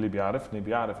 واللي بيعرفني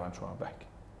بيعرف عن شو عم بحكي.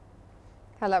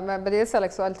 هلا بدي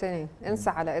اسالك سؤال تاني، انسى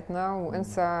علاقتنا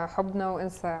وانسى حبنا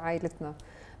وانسى عائلتنا،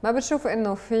 ما بتشوف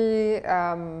انه في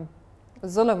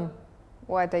ظلم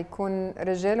وقت يكون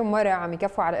رجال ومرأة عم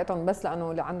يكفوا علاقتهم بس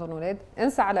لانه اللي عندهم اولاد؟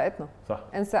 انسى علاقتنا، صح،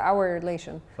 انسى our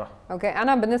relation. صح، اوكي.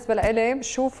 انا بالنسبه لإلي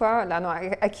بشوفها، لانه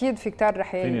اكيد في كتار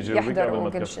رح يحضروا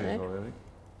كل شيء.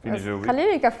 فيني جاوبك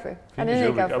خليني يكفي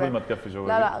قبل ما تكفي جوابي.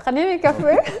 لا خليني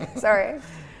يكفي سوري.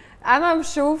 انا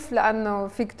بشوف لانه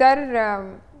في كتار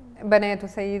بنات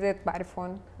وسيدات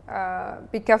بعرفهم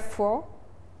بكفوا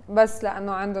بس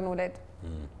لانه عندهم اولاد،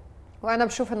 وانا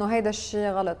بشوف انه هيدا الشيء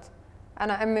غلط.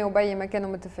 انا امي وبيي ما كانوا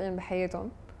متفقين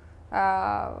بحياتهم،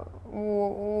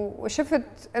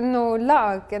 وشفت انه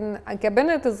لا، كان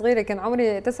كبنت صغيره كان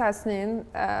عمري 9 سنين،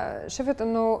 شفت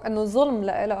انه ظلم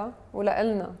لإلها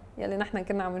ولإلنا يلي نحن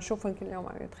كنا عم نشوفهم كل يوم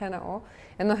عم يتخانقوا،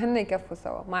 انه هن يكفوا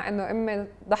سوا، مع انه امي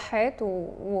ضحت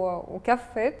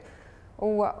وكفت.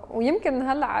 ويمكن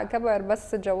هلا على كبر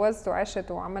بس تجوزت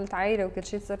وعشت وعملت عائله وكل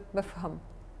شيء صرت بفهم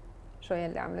شو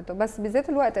اللي عملته. بس بذات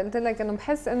الوقت قلت لك انه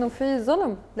بحس انه في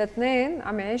ظلم لاثنين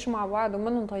عم يعيشوا مع بعض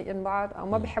ومنهم طايقين بعض او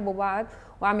ما بيحبوا بعض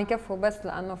وعم يكفوا بس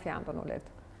لانه في عندهم اولاد.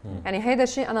 يعني هيدا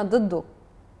الشيء انا ضده.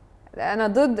 انا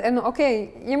ضد انه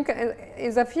اوكي يمكن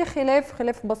اذا في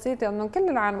خلاف بسيط، انه كل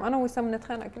العالم انا وسام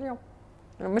نتخانق كل يوم،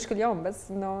 مش كل يوم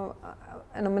بس انه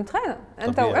بنتخانق،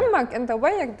 انت وامك انت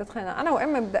وبيك بتتخانق، انا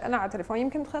وامي بدقنا على التليفون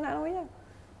يمكن نتخانق انا وياه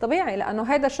طبيعي، لانه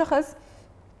هيدا الشخص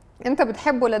انت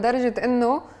بتحبه لدرجه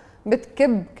انه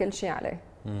بتكب كل شيء عليه.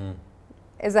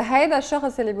 اذا هيدا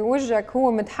الشخص اللي بوجهك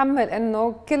هو متحمل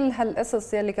انه كل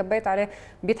هالقصص اللي كبيت عليه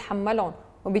بيتحملهم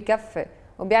وبيكفي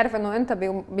وبيعرف انه انت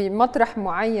بمطرح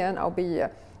معين او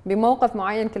بموقف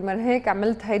معين كل مره هيك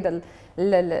عملت هيدا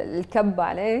الكب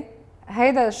عليه،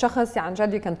 هيدا الشخص عن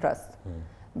جد يو كان تراست.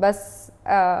 بس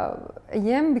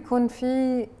ايام بيكون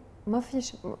في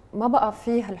ما بقى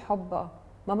فيه الحب،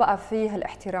 ما بقى فيه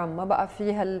الاحترام، ما بقى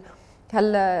فيه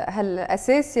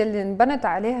هالاساس اللي انبنت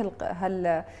عليه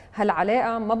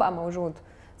هالعلاقه ما بقى موجود.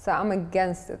 so I'm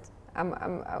against it.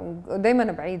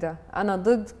 دايما بعيده، انا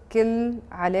ضد كل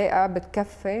علاقه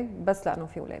بتكفي بس لانه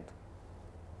في اولاد.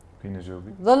 فيني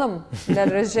جاوبك؟ ظلم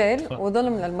للرجال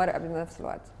وظلم للمراه بنفس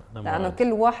الوقت، لانه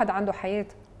كل واحد عنده حياه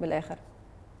بالاخر.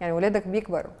 يعني ولادك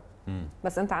بيكبروا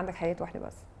بس انت عندك حياه واحده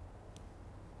بس.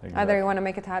 either you want to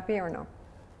make it happy or no.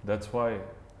 That's why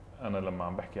أنا لما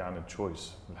عم بحكي عن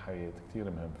التشويس بالحياة كتير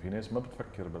مهم. في ناس ما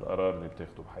بتفكر بالقرار اللي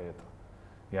بتاخده بحياتها.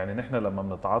 يعني نحن لما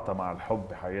بنتعاطى مع الحب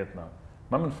بحياتنا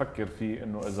ما بنفكر فيه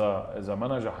إنه إذا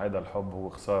ما نجح هذا الحب هو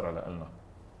خسارة لنا.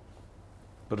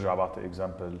 برجع بعطي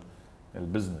إكزامبل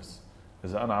البزنس.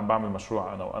 إذا أنا عم بعمل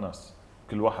مشروع أنا وأنس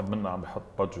كل واحد منا عم بحط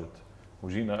بادجت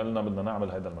وجينا قلنا بدنا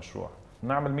نعمل هذا المشروع،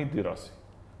 بنعمل 100 دراسة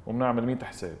وبنعمل 100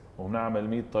 حساب وبنعمل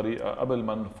 100 طريقة قبل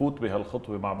ما نفوت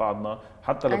بهالخطوة مع بعضنا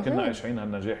حتى لو كنا عايشين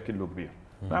هالنجاح كله كبير.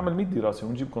 نعمل 100 دراسة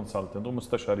ونجيب كونسلتنت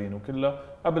ومستشارين وكلها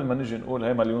قبل ما نجي نقول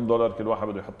هي $1,000,000 كل واحد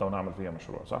بده يحطها ونعمل فيها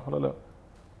مشروع، صح ولا لا؟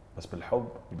 بس بالحب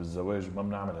وبالزواج ما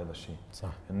بنعمل هذا الشيء. صح.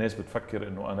 الناس بتفكر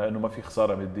انه ما في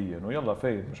خسارة مادية، انه يلا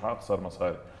فايد مش حاخسر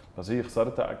مصاري، بس هي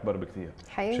خسارتها اكبر بكثير.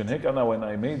 عشان هيك انا when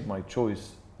I made my choice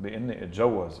باني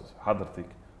اتجوز حضرتك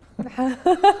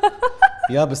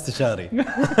يا باستشاري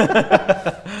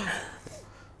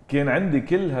كان عندي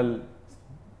كل هال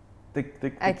تك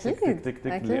تك تك أكيد. تك تك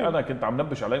تك اللي انا كنت عم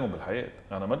نبش عليهم بالحياه.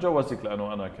 انا ما تجوزتك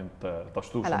لانه انا كنت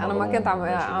طشطوش. هلا انا ما كنت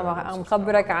عم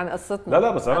خبرك عن قصتنا.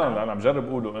 لا بس انا عم جرب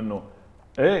اقوله انه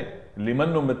ايه اللي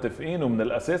منهم متفقين ومن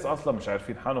الاساس اصلا مش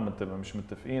عارفين حالهم مش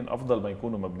متفقين افضل ما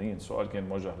يكونوا مبنيين. السؤال كان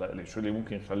موجه لإلي، شو اللي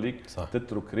ممكن يخليك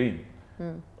تترك ريم؟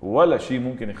 ولا شيء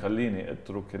ممكن يخليني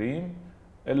اترك ريم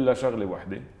الا شغله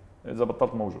واحده، اذا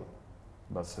بطلت موجود.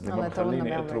 بس اللي ما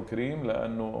بخليني اترك ريم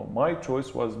لانه ماي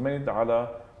تشويس واز ميد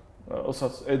على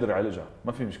قصص قادر اعالجها،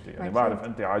 ما في مشكله. يعني بعرف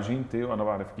انت عجينتي وانا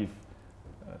بعرف كيف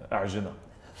اعجنها.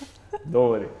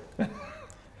 دوري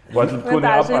وقت بتكوني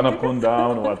اب انا بكون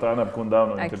داون، وقت انا بكون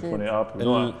داون وانت بتكوني اب.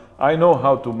 اي نو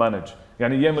هاو تو مانج.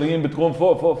 يعني ايام ريم بتكون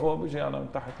فوق بيجي انا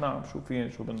من تحت، نعم شو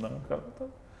في شو بدنا،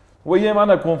 وايام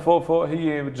انا اكون فوق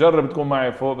هي بتجرب تكون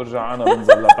معي فوق برجع انا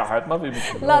بنزل لتحت، ما في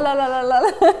مشكله. لا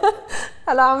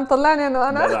هلا عم طلعني انه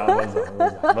انا لا عم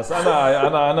بمزح. بس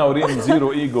انا وريم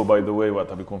زيرو ايجو باي ذا واي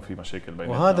وقتها بيكون في مشاكل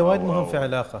بيننا، وهذا وايد مهم في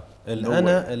علاقه.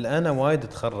 الانا وايد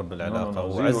تخرب العلاقه.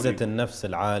 وعزه النفس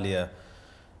العاليه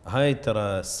هاي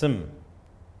ترى سم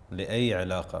لاي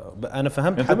علاقه. انا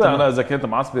فهمت حتى انا اذا كنت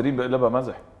معصبه ريم بقلبها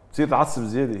مزح، بتصير تعصب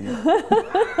زياده هي.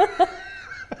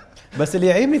 بس اللي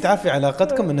يعيبني تعرف في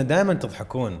علاقتكم انه دائما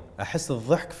تضحكون. احس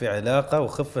الضحك في علاقه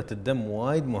وخفه الدم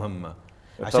وايد مهمه،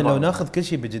 عشان لو ناخذ كل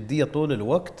شيء بجديه طول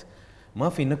الوقت ما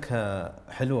في نكهه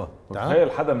حلوه.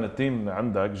 تخيل حدا من التيم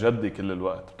عندك جدي كل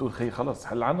الوقت، بتقول خي خلص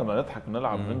حل عنا بدنا نضحك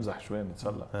ونلعب ونمزح شوي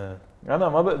نتسلى. انا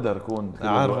ما بقدر اكون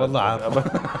عارف والله عارف.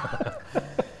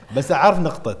 بس اعرف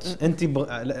نقطتك انت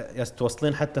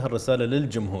توصلين حتى هالرساله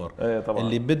للجمهور. طبعا.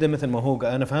 اللي بدا مثل ما هو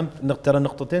انا فهمت ترى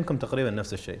نقطتينكم تقريبا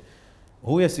نفس الشيء.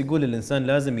 هو يقول الانسان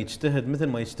لازم يجتهد مثل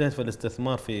ما يجتهد في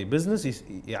الاستثمار في بزنس،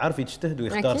 يعرف يجتهد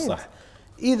ويختار أكيد. صح.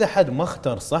 اذا حد ما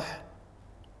اختار صح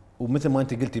ومثل ما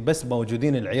انت قلتي بس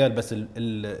موجودين العيال بس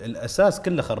الاساس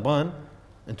كله خربان،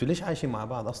 انتوا ليش عايشين مع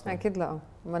بعض اصلا؟ اكيد لا،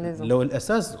 ما لازم. لو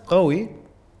الاساس قوي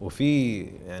وفي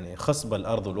يعني خصبه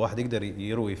الارض والواحد يقدر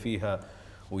يروي فيها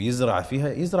ويزرع فيها،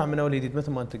 يزرع من اول جديد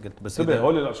مثل ما انت قلت. بس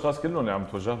هول الاشخاص كلهم اللي عم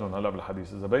توجه لهم هلا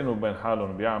بالحديث اذا بينهم وبين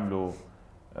حالهم بيعملوا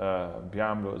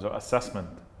اذا اسسمنت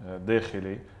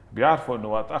داخلي، بيعرفوا انه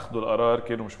وقت اخذوا القرار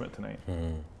كانوا مش مقتنعين.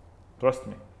 تراست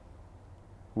مي.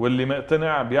 واللي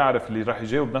مقتنع بيعرف اللي راح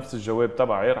يجاوب نفس الجواب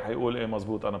تبعي راح يقول ايه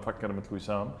مزبوط انا بفكر مثل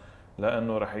وسام،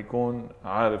 لانه راح يكون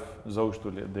عارف زوجته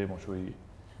اللي قدامه شو هي.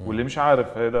 واللي مش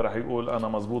عارف هذا راح يقول انا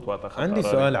مزبوط وقت اخذت عندي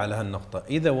سؤال على هالنقطه.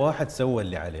 اذا واحد سوى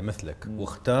اللي عليه مثلك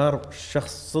واختار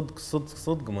شخص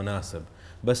صدق مناسب،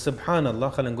 بس سبحان الله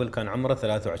خلينا نقول كان عمره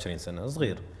 23 سنه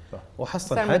صغير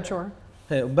وحصل حد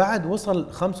بعد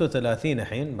وصل 35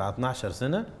 الحين بعد 12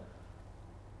 سنه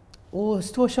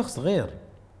واستوى شخص غير،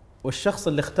 والشخص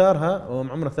اللي اختارها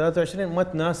وهو عمره 23 ما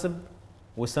تناسب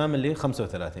وسام اللي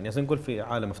 35. يعني نقول في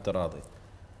عالم افتراضي،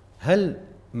 هل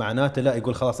معناته لا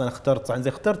يقول خلاص انا اخترت صح؟ زي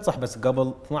اخترت صح بس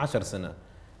قبل 12 سنه،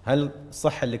 هل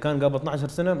صح اللي كان قبل 12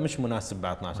 سنه مش مناسب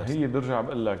بعد 12 سنه؟ هي برجع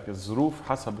بقول لك الظروف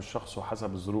حسب الشخص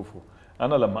وحسب ظروفه.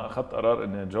 انا لما اخذت قرار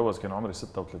اني اتجوز كان عمري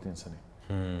 36 سنه.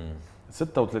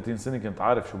 36 سنه كنت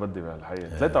عارف شو بدي بهالحياه.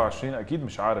 23 اكيد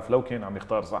مش عارف لو كان عم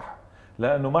يختار صح،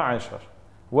 لانه ما عاشر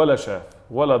ولا شاف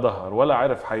ولا ظهر ولا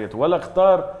عرف حياته ولا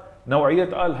اختار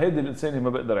نوعيه قال هيدي الانسان اللي ما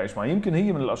بقدر اعيش معه. يمكن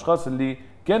هي من الاشخاص اللي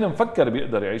كان مفكر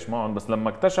بيقدر يعيش معهم، بس لما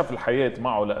اكتشف الحياه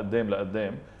معه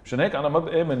لقدام. مشان هيك انا ما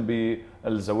بآمن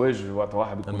بالزواج وقت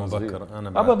واحد بيكون صغير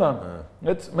ابدا.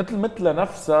 مثل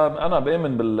نفسها انا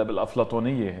بآمن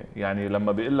بالافلاطونيه. يعني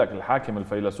لما بيقول لك الحاكم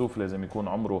الفيلسوف لازم يكون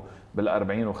عمره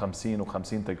بال40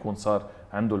 و50 تيكون صار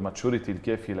عنده الماتشوريتي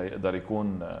الكافي ليقدر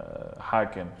يكون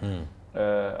حاكم.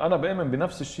 انا بآمن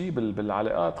بنفس الشيء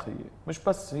بالعلاقات خيي، مش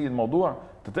بس هي الموضوع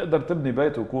تقدر تبني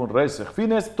بيت ويكون راسخ. في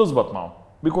ناس بتزبط معه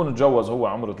بيكون تجوز هو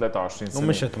عمره 23 سنه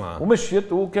ومشت معه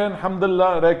ومشيت وكان الحمد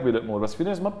لله راكبه الامور، بس في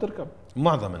ناس ما بتركب.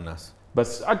 معظم الناس،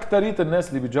 بس اكثريه الناس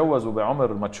اللي بيتجوزوا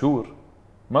بعمر ماتشور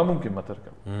ما ممكن ما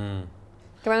تركب.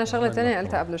 كمان شغله ثانيه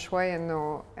قلتها قبل شوي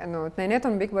انه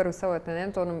اثنيناتهم بيكبروا سوا،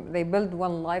 اثنيناتهم they build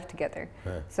one life together.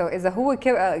 so اذا هو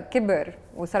كبر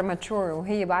وصار ماتشور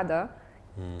وهي بعدها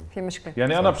في مشكله.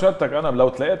 يعني انا بشرطك، انا لو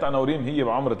تلاقيت انا وريم هي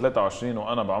بعمر 23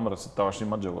 وانا بعمر 26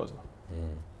 ما تجوزنا،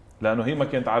 لانه هي ما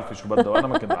كانت عارفه شو بدها وانا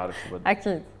ما كنت عارف شو بدي.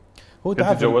 اكيد. هو كنت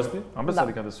تجوزتي؟ عم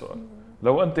بسالك هذا السؤال.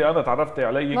 لو انت انا تعرفتي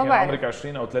علي كان عمرك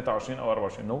 20 او 23 او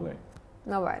 24 نو واي.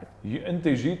 ما بعرف. انت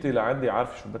جيتي لعندي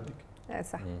عارفه شو بدك. ايه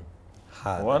صح.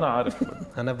 وانا عارف شو بدي.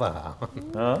 انا بقى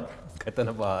ها كنت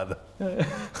انا بقى هذا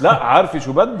لا عارفه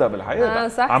شو بدها بالحقيقه.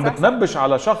 صح عم صح بتنبش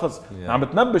على شخص، عم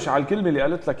بتنبش على الكلمه اللي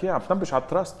قالت لك اياها، عم بتنبش على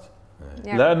التراست.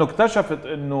 لانه اكتشفت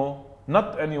انه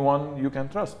not anyone you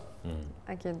can trust.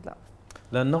 اكيد لا.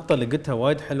 لان النقطه اللي قلتها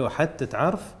وايد حلوه، حتى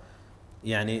تعرف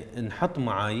يعني نحط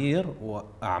معايير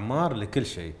واعمار لكل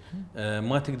شيء.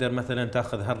 ما تقدر مثلا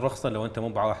تاخذ هالرخصه لو انت مو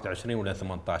ب 21 ولا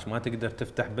 18، ما تقدر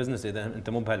تفتح بزنس اذا انت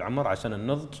مو بهالعمر عشان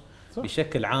النضج صح.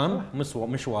 بشكل عام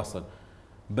مش واصل.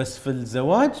 بس في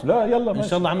الزواج لا يلا ان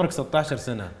شاء الله عمرك 16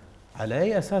 سنه، على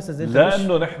اي اساس زي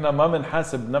لانه نحن ما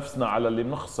بنحاسب نفسنا على اللي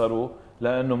بنخسره،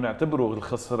 لانه بنعتبره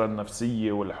الخساره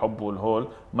النفسيه والحب والهول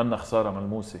منا خساره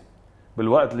ملموسه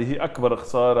بالوقت اللي هي اكبر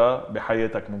خساره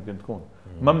بحياتك ممكن تكون.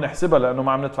 ما بنحسبها لانه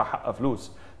ما عم ندفع حقها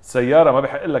فلوس. السياره ما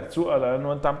بحق لك تسوقها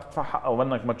لانه انت عم تدفع حقها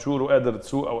ومنك ماتشور وقادر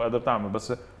تسوق او قادر تعمل.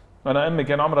 بس انا امي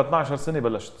كان عمرها 12 سنه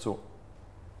بلشت تسوق،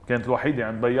 كانت الوحيده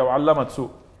عند بيها وعلمها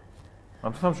تسوق.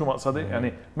 عم تفهم شو مقصدي؟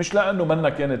 يعني مش لانه منها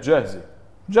كانت جاهزه،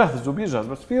 جاهز وبيجهز،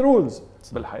 بس في رولز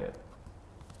بالحياه.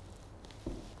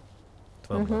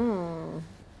 تفضل.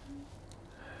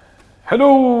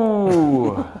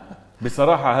 حلو.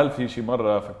 بصراحه هل في شي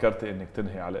مره فكرتي انك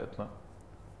تنهي علاقتنا؟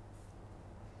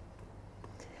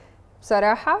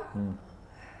 بصراحه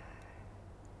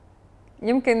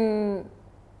يمكن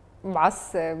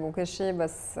معصب وكل شيء،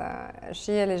 بس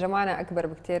الشيء اللي جمعنا اكبر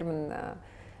بكتير من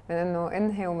انه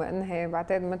انهي وما انهي.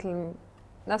 بعتقد مثل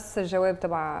نفس الجواب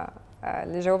تبع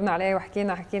اللي جاوبنا عليه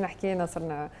وحكينا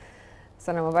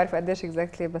صرنا ما بعرف قديش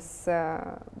اكزاكتلي،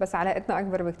 بس علاقتنا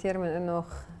اكبر بكتير من انه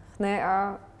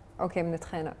خناقه. اوكي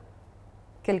بنتخانق،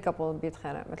 كل كابل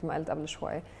بيتخانق مثل ما قلت قبل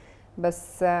شوي،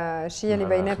 بس الشيء اللي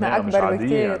بيناتنا اكبر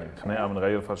بكتير. يعني خناقه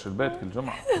بنغير فرش البيت كل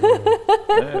جمعه.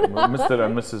 مستر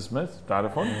اند مسز سميث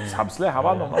بتعرفون اسحب سلاح على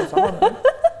بعضهم او سحبهم.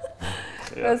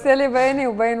 بس يلي بيني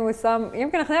وبين وسام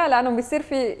يمكن خناقه لانه بيصير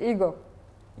في ايجو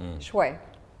شوي،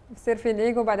 بيصير في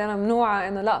الايجو، بعدين ممنوعه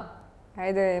انه لا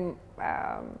هيدي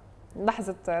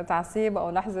لحظه تعصيب او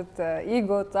لحظه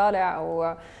ايجو طالع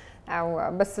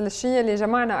او بس الشيء اللي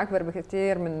جمعنا اكبر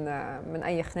بكثير من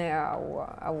اي خناقه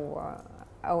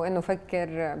او انه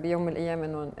فكر بيوم من الايام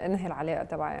انه انهي العلاقه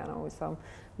تبعي انا وسام.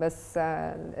 بس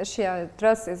الاشياء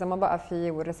التراست اذا ما بقى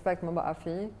فيه والريسبكت ما بقى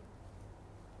فيه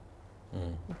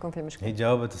بيكون في مشكله. هي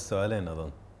جاوبت السؤالين اظن.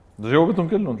 جاوبتهم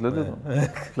كلهم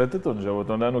ثلاثتهم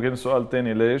جاوبتهم، لانه كان سؤال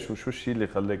تاني ليش وشو الشيء اللي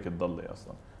خلاك تضلي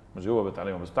اصلا، ما جاوبت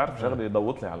عليهم. بس بتعرف شغله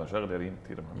ضوت لي على شغله ريم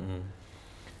كثير مهمه.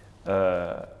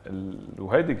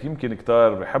 وهيدي يمكن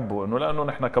كتار بحبوا انه لانه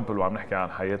نحن كابل وعم نحكي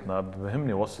عن حياتنا،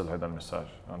 بهمني اوصل هذا المساج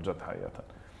عن جد حقيقه.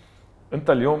 انت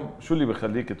اليوم شو اللي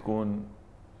بخليك تكون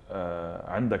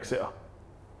عندك ثقه،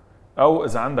 او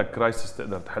اذا عندك كرايسيس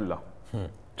تقدر تحلها؟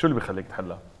 شو اللي بخليك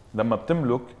تحلها؟ لما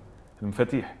بتملك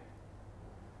المفاتيح.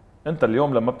 انت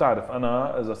اليوم لما بتعرف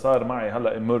انا اذا صار معي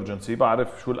هلا emergency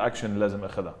بعرف شو الاكشن اللي لازم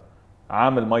اخذها،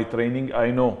 عامل ماي تريننج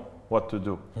اي نو وات تو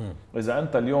دو. اذا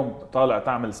انت اليوم طالع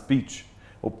تعمل سبيتش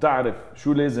وبتعرف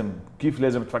شو لازم كيف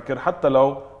لازم تفكر، حتى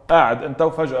لو قاعد انت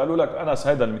وفجاه قالوا لك انس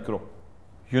هيدا الميكرو،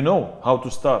 يو نو هاو تو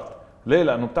ستارت. ليه؟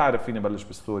 لانه بتعرف فيني بلش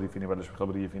بستوري، فيني بلش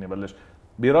بخبريه، فيني بلش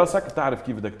براسك، بتعرف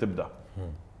كيف بدك تبدا.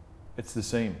 اتس ذا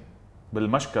سيم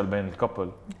بالمشكل بين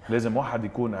الكابل. لازم واحد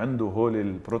يكون عنده هول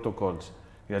البروتوكولز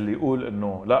يلي يقول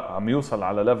انه لا عم يوصل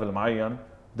على ليفل معين،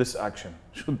 this action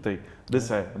شو انت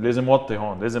this لازم وطي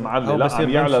هون، لازم علي، لا عم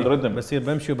يعلى الريتم، بصير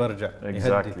بمشي وبرجع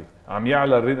اكزاكتلي عم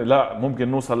يعلى الريتم، لا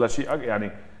ممكن نوصل لشيء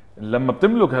يعني لما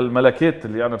بتملك هالملكات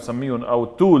اللي انا بسميهم او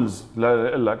التولز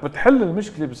لك بتحل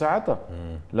المشكله بساعتها.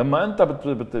 لما انت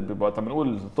وقت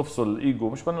بنقول تفصل الايجو،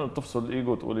 مش بنقول تفصل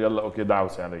الايجو تقول يلا اوكي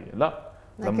دعوسي علي، لا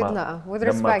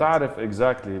لما تعرف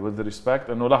اكزاكتلي وذ ريسبكت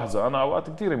انه لحظه. انا اوقات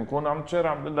كثير بنكون عم نتشارع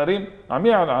عم بقول ريم عم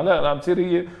يعلى علاء، عم تصير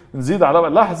هي نزيد على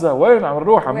لحظه وين عم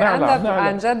نروح عم نعلى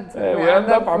عن جد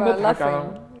ويندب عم نضحك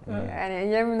يعني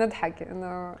ايام نضحك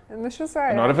انه شو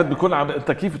صار انه عرفت بيكون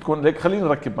انت كيف تكون ليك خلينا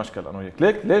نركب مشكل انا وياك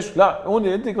ليك ليش لا هون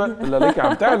انت ولا ليك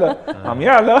عم تعلى عم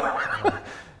يعلى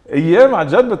ايام عن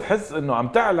جد بتحس انه عم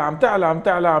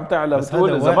تعلى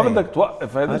بتقول اذا ما بدك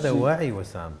توقف هذا الشيء. هذا وعي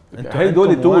وسام، انتم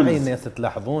هيدول واعي الناس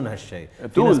تلاحظون هالشيء،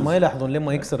 في ناس ما يلاحظون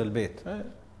لما يكسر البيت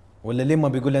ولا لما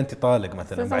بيقول انت طالق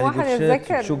مثلا، بعد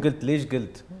يقول شو قلت ليش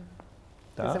قلت.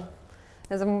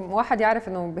 لازم واحد يعرف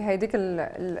انه بهيديك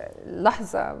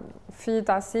اللحظه في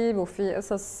تعصيب وفي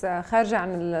قصص خارجه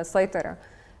عن السيطره،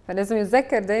 فلازم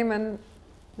يتذكر دائما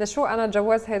لشو انا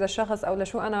تجوزت هذا الشخص او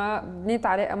لشو انا بنيت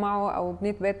علاقه معه او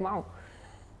بنيت بيت معه،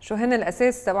 شو هن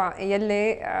الاساس تبع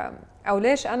يلي او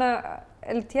ليش انا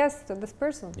قلت يس تو ذس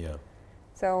بيرسون.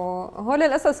 هول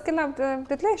القصص كلها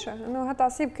بتتلاشى، انه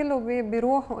هالتعصيب كله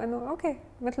بيروح وانه اوكي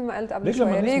مثل ما قلت قبل ليش شوي.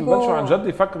 لما الناس ببلشوا عن جد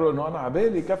يفكروا انه انا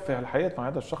عبالي يكفي هالحياه مع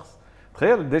هذا الشخص.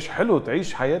 تخيل قديش حلو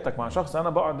تعيش حياتك مع شخص. انا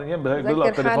بقعد ايام بضل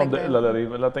التليفون دق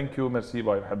لريم لا ثانك يو ميرسي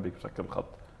باي بحبك بسكر الخط،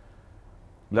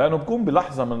 لانه بكون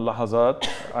بلحظه من اللحظات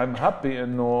I'm happy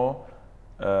انه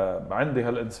عندي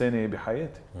هالانسانه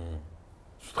بحياتي.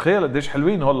 تخيل قديش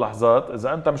حلوين هول اللحظات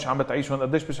اذا انت مش عم تعيشهم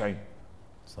قديش بشعين.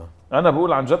 صح. انا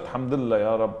بقول عن جد الحمد لله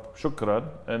يا رب شكرا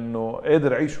انه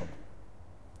قادر اعيشهم.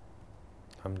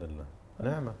 الحمد لله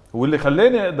نعمه. واللي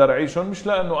خلاني اقدر اعيشهم مش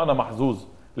لانه انا محظوظ،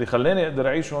 اللي خلاني اقدر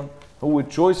اعيشهم هو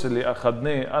التشويس اللي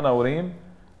اخذناه انا وريم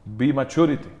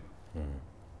بماتشوريتي.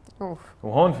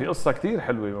 وهون في قصه كتير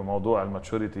حلوه بموضوع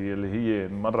الماتشوريتي اللي هي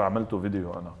مره عملته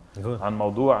فيديو انا عن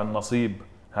موضوع النصيب.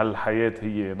 هل الحياه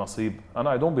هي نصيب؟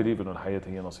 انا I don't believe انه الحياه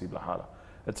هي نصيب لحالها.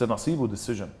 اتس نصيب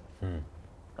وديسيجن.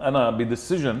 انا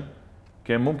بديسيجن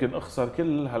كان ممكن اخسر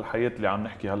كل هالحياه اللي عم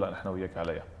نحكي هلا نحن وياك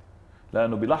عليها،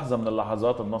 لانه بلحظه من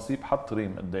اللحظات النصيب حط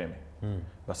ريم قدامي.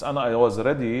 بس انا I was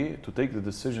ready to take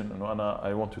the decision انه انا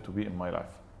I want you to be in my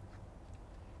life.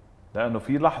 لانه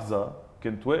في لحظه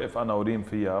كنت واقف انا وريم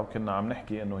فيها وكنا عم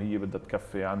نحكي انه هي بدها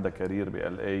تكفي عندها كارير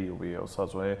بال اي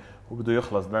وبقصص وهيك وبده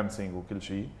يخلص دانسينج وكل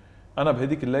شيء. انا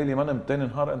بهديك الليله ما نمت، ثاني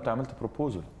نهار انت عملت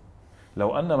بروبوزل.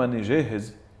 لو انا ماني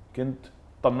جاهز كنت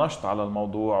طنشت على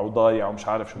الموضوع وضايع ومش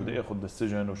عارف شو بدي اخذ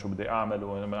ديسيجن وشو بدي اعمل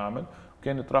وما اعمل،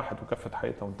 وكانت راحت وكفت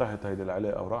حياتها وانتهت هيدي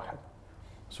العلاقه وراحت.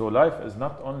 So life is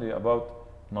not only about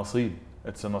نصيب،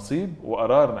 it's نصيب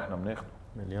وقرار نحن بناخده.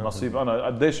 نصيب انا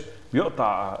قديش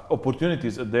بيقطع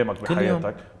opportunities قدامك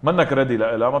بحياتك منك ريدي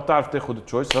لها، ما بتعرف تاخذ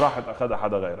تشويس، راحت اخذها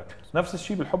حدا غيرك. نفس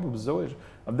الشيء بالحب وبالزواج.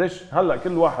 قديش هلا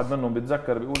كل واحد منهم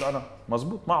بيتذكر بيقول انا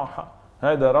مزبوط معه حق،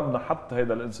 هذا ربنا حط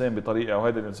هذا الانسان بطريقه او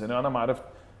هذا الانسان انا ما عرفت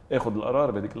اخذ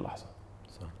القرار بهذيك اللحظه.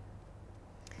 صح.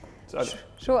 اسالك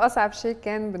شو اصعب شيء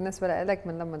كان بالنسبه لك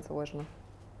من لما تزوجنا؟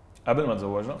 قبل ما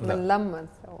تزوجنا؟ من لما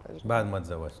تزوجنا. بعد ما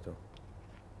تزوجتوا.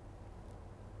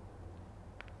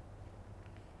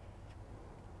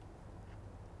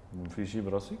 في شيء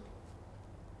براسي؟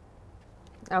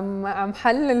 عم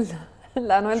حلل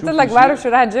لانه قلت لك بعرف شو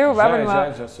رح تجاوب قبل ما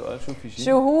جاي السؤال. شو في شيء؟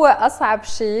 شو هو اصعب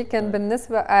شيء كان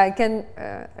بالنسبه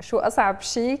شو اصعب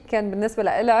شيء كان بالنسبه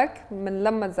لك من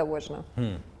لما تزوجنا؟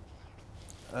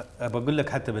 بقول لك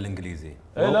حتى بالانجليزي.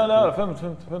 ايه لا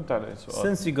فهمت على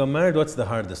السؤال. Since you got married what's the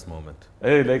hardest moment؟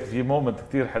 ايه ليك في مومنت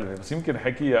كتير حلوه بس يمكن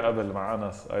حكيها قبل مع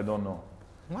انس I don't know.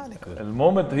 ما عليك.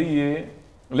 المومنت هي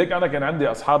ليك انا كان عندي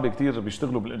اصحابي كتير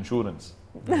بيشتغلوا بالانشورنس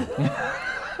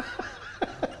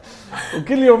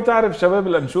وكل يوم تعرف شباب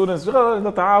الانشورنس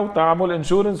تعامل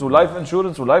انشورنس ولايف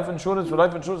انشورنس ولايف انشورنس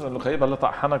ولايف انشورنس انه خيب هلا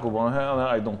طحنك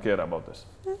انا I don't care about this.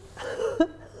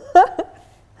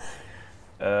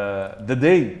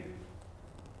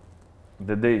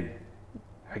 the day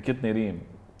حكيتني ريم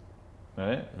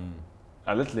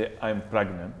قالت لي I'm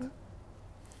pregnant.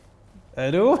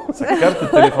 الو سكرت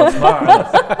التليفون. اسمع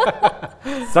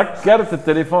سكرت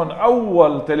التليفون.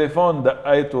 اول تليفون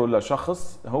دقيته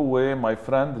لشخص هو ماي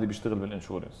فريند اللي بيشتغل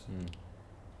بالانشورنس.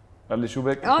 قال لي شو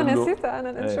بك؟ نسيتها انا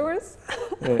الانشورنس.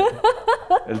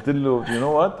 قلت له يو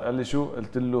نو وات؟ قال لي شو؟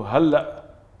 قلت له هلا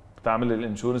بتعمل لي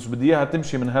الانشورنس وبدي اياها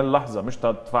تمشي من هاللحظه مش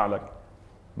تدفع لك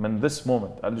من ذس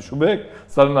مومنت. قال لي شو بك؟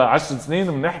 صار لنا 10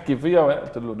 سنين بنحكي فيها.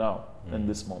 قلت له ناو ان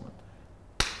ذس مومنت.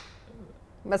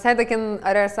 بس هذا كان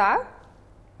قرار صعب؟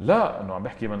 لا انه عم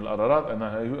بحكي من القرارات.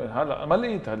 انا هلا ما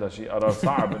لقيت هذا شيء قرار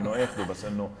صعب انه اخذه، بس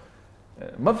انه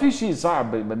ما في شيء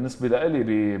صعب بالنسبه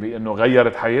لي بانه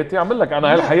غيرت حياتي. عم لك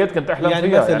انا هالحياه كنت احلم يعني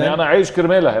فيها، يعني انا عايش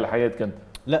كرمالها هالحياه كنت.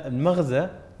 لا المغزى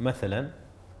مثلا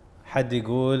حد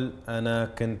يقول انا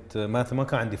كنت ما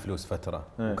كان عندي فلوس فتره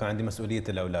وكان عندي مسؤوليه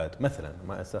الاولاد مثلا،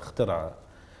 ما اخترع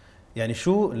يعني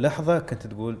شو لحظه كنت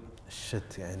تقول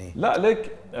الشت يعني. لا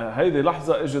ليك هيدي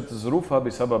لحظة اجت ظروفها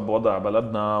بسبب وضع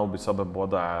بلدنا وبسبب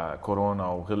وضع كورونا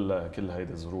وغل كل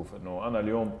هيدي الظروف. انه انا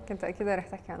اليوم كنت اكيد رح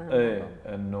تحكي عنها. ايه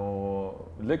انه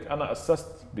ليك انا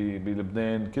اسست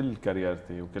بلبنان كل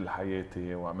كاريرتي وكل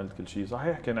حياتي وعملت كل شيء.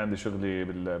 صحيح كان عندي شغلي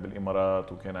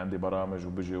بالامارات وكان عندي برامج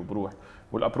وبجي وبروح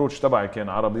والابروتش تبعي كان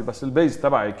عربي، بس البيز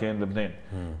تبعي كان لبنان.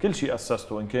 كل شيء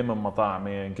اسسته ان كان من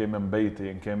مطاعمي ان كان من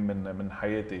بيتي ان كان من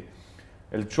حياتي.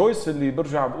 التشويس اللي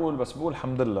برجع بقول بقول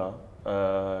الحمد لله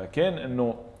كان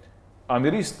انه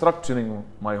I'm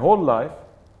restructuring my whole life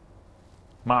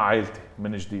مع عائلتي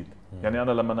من جديد. يعني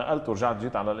انا لما نقلت ورجعت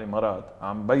جيت على الامارات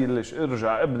عم بلش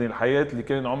ارجع ابني الحياه اللي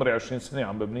كان عمري 20 سنه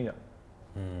عم ببنيها.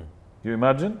 يو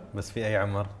ايماجين. بس في اي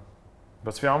عمر؟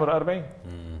 بس في عمر 40.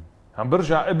 عم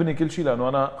برجع ابني كل شيء لانه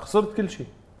انا خسرت كل شيء.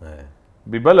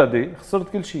 ببلدي خسرت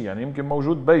كل شيء، يعني يمكن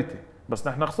موجود بيتي بس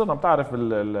نحن خسرنا. بتعرف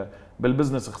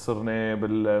بالبزنس خسرنا،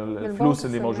 بالفلوس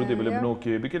اللي موجوده بالبنوك،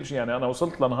 بكل شيء. يعني انا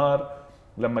وصلت لنهار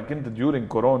لما كنت ديورين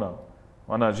كورونا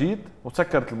وانا جيت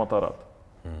وسكرت المطارات،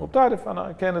 وبتعرف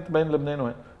انا كانت بين لبنان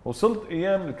وهين، وصلت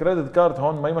ايام الكريدت كارد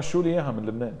هون ما يمشوا لي اياها من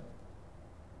لبنان.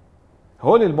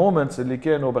 هول المومنتس اللي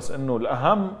كانوا، بس انه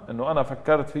الاهم انه انا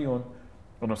فكرت فيهم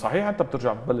انه صحيح انت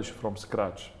بترجع بتبلش فروم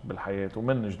سكراتش بالحياه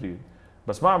ومن جديد،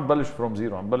 بس ما عم ببلش فروم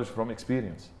زيرو، عم ببلش فروم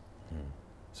اكسبيرينس.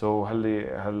 سو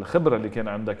هالخبره اللي كان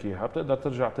عندك اياها بتقدر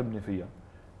ترجع تبني فيها،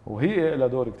 وهي لها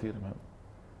دور كتير مهم.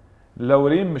 لو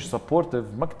ريم مش سبورتيف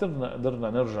ما قدرنا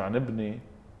نرجع نبني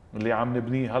اللي عم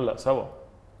نبنيه هلا سوا.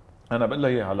 انا بقول لها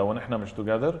اياها، لو نحن مش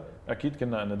توجذر اكيد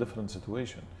كنا ان ديفرنت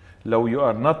سيتويشن. لو يو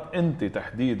ار نوت انت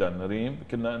تحديدا ريم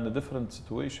كنا ان ديفرنت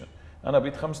سيتويشن. انا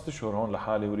بقيت 5 اشهر هون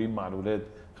لحالي وريم مع الاولاد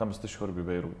 5 اشهر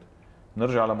ببيروت.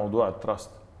 نرجع لموضوع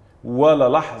التراست، ولا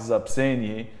لحظه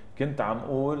بثانيه كنت عم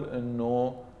اقول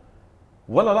انه،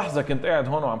 ولا لحظه كنت قاعد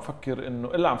هون وعم فكر انه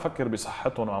الا عم فكر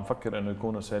بصحتهم وعم فكر انه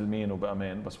يكونوا سالمين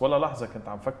وبامان. بس ولا لحظه كنت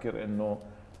عم فكر انه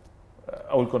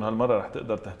اقول لكم هالمره رح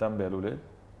تقدر تهتم بهالولاد،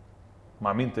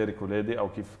 مع مين تارك اولادي، او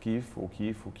كيف وكيف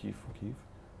وكيف وكيف.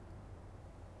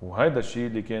 وهذا الشيء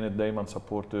اللي كانت دائما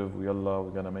سبورتيف، ويلا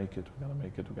وي غانا ميك ات وي غانا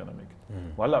ميك ات وي غانا ميك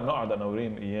ات. وهلا بنقعد انا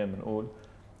وريم ايام بنقول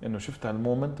انه شفت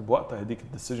هالمومنت بوقتها، هديك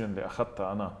الديسيجن اللي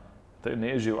اخذتها انا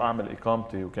اني اجي واعمل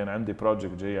اقامتي وكان عندي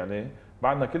بروجكت جاي عليه،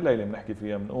 بعدنا كل ليله بنحكي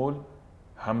فيها بنقول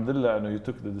الحمد لله انه يو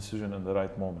توك ذا ديسيجن ان ذا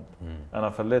رايت مومنت. انا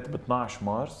فليت ب 12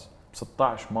 مارس، ب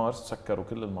 16 مارس سكروا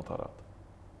كل المطارات.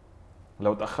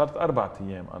 لو تاخرت 4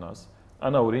 ايام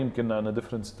انا وريم كنا ان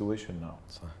ديفرنت سيتويشن ناو.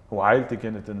 صح. وعائلتي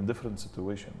كانت ان ديفرنت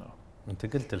سيتويشن ناو.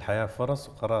 انت قلت الحياه فرص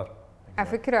وقرار. على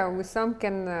فكرة وسام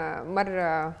كان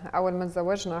مرة أول ما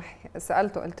تزوجنا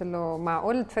سألته، قلت له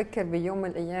معقول تفكر بيوم من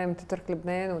الأيام تترك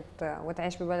لبنان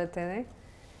وتعيش ببلد تاني؟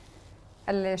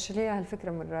 قال لي شيليها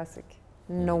هالفكرة من راسك.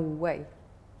 نو واي.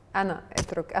 أنا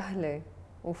أترك أهلي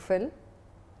وفل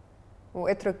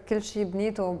وأترك كل شيء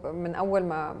بنيته من أول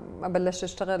ما بلشت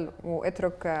أشتغل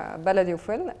وأترك بلدي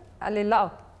وفل؟ قال لي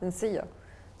لا نسيها.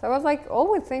 So I was like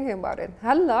always thinking about it.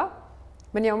 هلا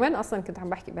من يومين اصلا كنت عم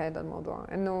بحكي بهذا الموضوع،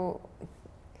 انه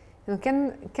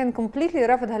كان كومبليتلي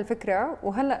رافض هالفكره،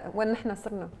 وهلا وين نحن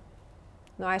صرنا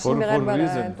انه عايشين بغير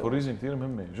بلد. فور ريزن كثير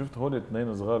مهمه. شفت هول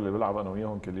الاثنين صغار اللي بلعب انا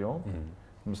وياهم كل يوم،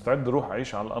 مستعد اروح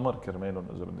اعيش على القمر كرمالهم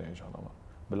اذا بدي اعيش على القمر.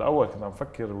 بالاول كنت عم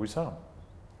فكر وسام،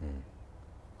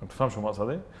 ما بتفهم شو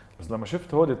مقصدي؟ بس لما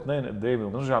شفت هول الاثنين قدامي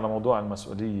وبنرجع لموضوع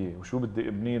المسؤوليه وشو بدي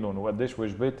ابني لهم وقديش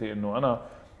واجباتي، انه انا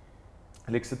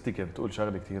ليك ستي كانت تقول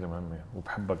شغله كثير مهمه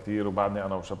وبحبها كثير، وبعدني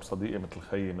انا وشاب صديقي مثل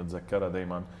خيي متذكرها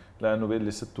دائما، لانه بيقول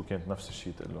لي سته كانت نفس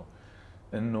الشيء تقول له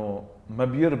انه ما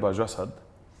بيربى جسد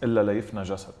الا ليفنى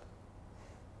جسد.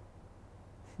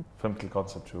 فهمت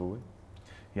الكونسبت شو هو؟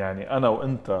 يعني انا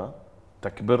وانت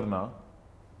تكبرنا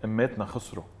اماتنا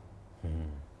خسروا،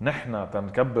 نحن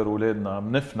تنكبر اولادنا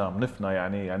بنفنى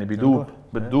يعني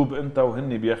بتدوب انت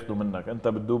وهن بياخذوا منك، انت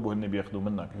بتدوب وهن بياخذوا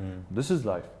منك. This is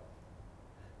life.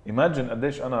 Imagine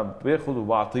قديش انا باخذ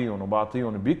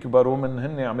وبعطيهم بيكبروا من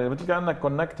هن عم مثل كانك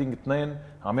كونكتينج اثنين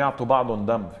عم يعطوا بعضهم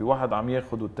دم، في واحد عم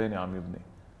ياخذ والثاني عم يبني.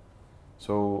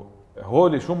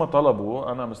 هولي شو ما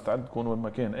طلبوا انا مستعد اكون وين ما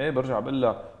كان. ايه برجع بقول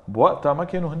لها بوقتها ما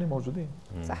كانوا هن موجودين.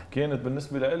 صح. كانت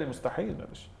بالنسبه لي مستحيل هذا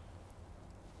الشيء.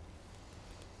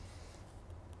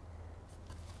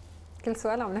 كل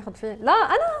سؤال عم ناخذ فيه. لا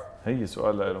انا هي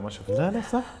سؤال له ما شفت. لا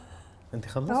صح، انت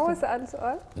خلصتي. هو سأل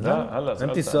سؤال. لا هلا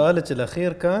انت سؤالك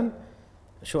الاخير كان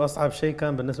شو اصعب شيء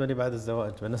كان بالنسبه لي بعد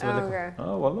الزواج بالنسبه لكم؟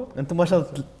 والله انتم ما شاء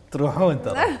الله تروحون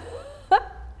ترى.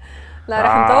 لا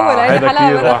رح نطول هاي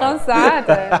الحلقه بدها 5 ساعات.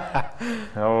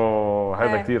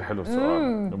 هذا كثير حلو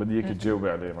السؤال، بدي اياك تجاوبي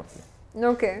عليه مرتي.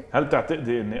 اوكي. هل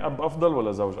تعتقدي اني اب افضل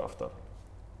ولا زوج افضل؟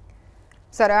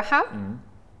 بصراحه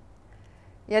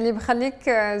يلي بخليك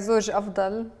زوج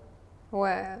افضل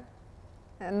هو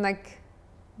انك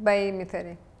بي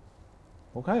مثالي.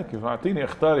 وهيك اعطيني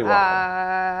اختاري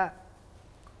واحد.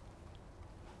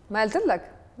 ما قلت لك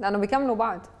لانه بيكملوا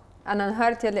بعض. انا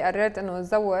نهارت يلي قررت انه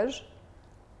اتزوج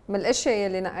من الاشياء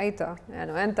يلي نقيتها،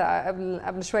 يعني انت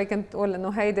قبل شوي كنت تقول انه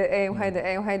هيدا ايه وهيدا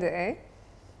ايه وهيدا ايه.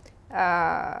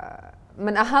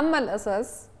 من اهم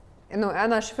القصص انه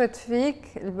انا شفت فيك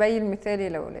البي المثالي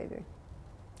لاولادي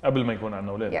قبل ما يكون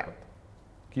عندنا اولاد. Yeah. حتى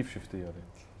كيف شفتيها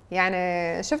هيك؟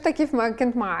 يعني شفتك كيف ما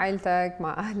كنت مع عائلتك،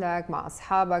 مع اهلك، مع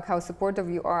اصحابك، how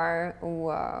supportive you are،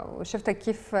 وشفتك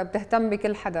كيف بتهتم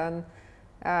بكل حدا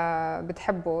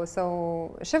بتحبه.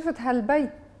 شفت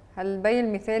هالبي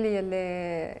المثالي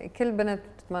اللي كل بنت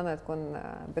بتتمنى تكون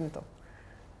بنته.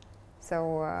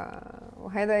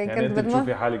 وهذا يعني انت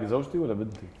بتشوفي حالك زوجتي ولا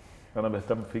بنتي؟ انا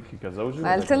بهتم فيكي كزوجي.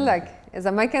 ما قلت لك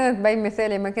اذا ما كانت بي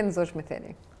مثالي ما كنت زوج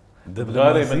مثالي.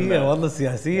 دبلوماسية والله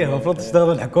سياسية، المفروض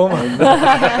تشتغل الحكومة.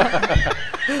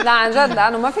 لا عن جد،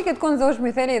 لانه ما فيك تكون زوج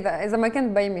مثالي اذا ما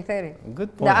كنت بي مثالي.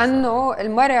 لانه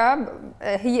المرأة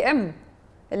هي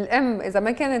الام اذا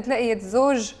ما كانت لقيت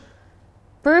زوج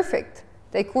بيرفكت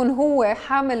تيكون هو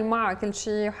حامل معها كل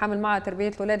شيء وحامل معها تربية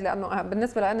الأولاد، لأنه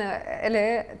بالنسبة لأنا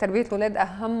إلي تربية الأولاد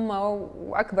أهم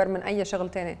وأكبر من أي شغل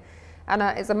تاني.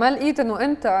 أنا إذا ما لقيت إنه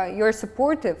أنت you're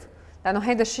supportive، لأنه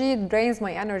هيدا الشيء drains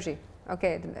my energy.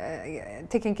 Okay,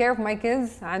 taking care of my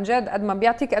kids عن جد قد ما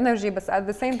بيعطيك energy بس at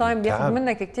the same time بياخد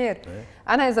منك كتير.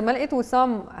 أنا إذا ما لقيت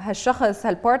وسام هالشخص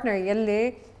هالبارتنر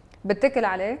يلي بتكل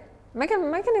عليه ما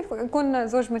كان يكون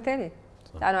زوج مثالي.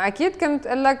 لأنه أكيد كنت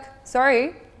أقول لك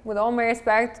sorry with all my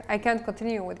respect I can't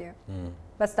continue with you.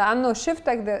 بس لأنه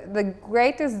شفتك the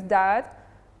greatest dad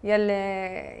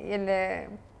يلي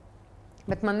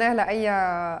بتمناه لأي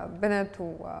بنت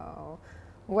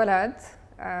وولد.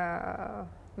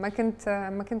 ما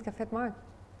كنت كفيت معك.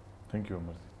 ثانك يو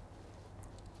مرتي.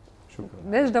 شكرا.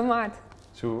 ليش دمعت؟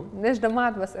 شو؟ ليش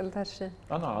دمعت بس قلت هالشيء؟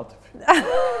 أنا عاطفي.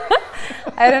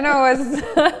 I don't know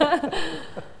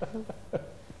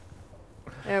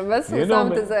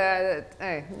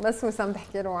بس وسام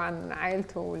تحكي له عن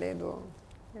عائلته وولاده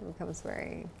it becomes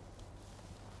very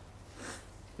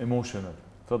emotional.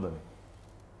 تفضلي.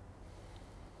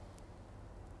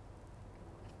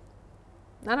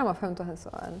 أنا ما فهمت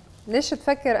هالسؤال. ليش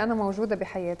تفكر أنا موجودة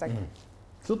بحياتك؟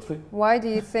 صدفة. Why do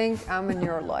you think I'm in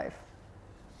your life؟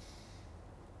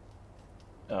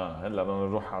 هلا بدنا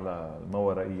نروح على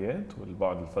الماورائيات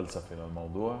والبعد الفلسفي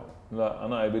للموضوع. لا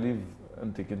أنا I believe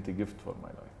أنت كنتي gift for my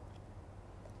life.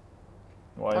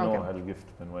 واي نو هالجفت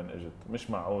من وين اجت. مش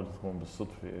معقول تكون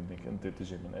بالصدفه انك انت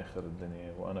تجي من اخر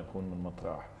الدنيا وانا اكون من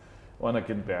مطرح وانا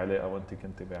كنت بعلاقه وانت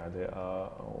كنت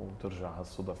بعلاقه وترجع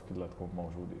هالصدف كلها تكون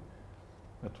موجوده.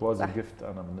 It was a gift.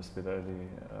 انا بالنسبه لي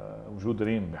وجود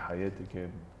ريم بحياتي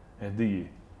كان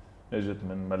هديه اجت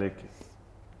من ملاكي،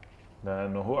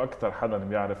 لانه هو اكثر حدا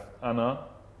بيعرف انا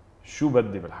شو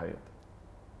بدي بالحياه.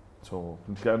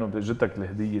 كنت كانه بجتك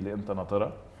الهديه اللي انت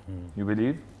ناطرها. You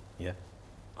believe؟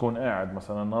 تكون قاعد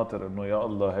مثلا ناطر انه يا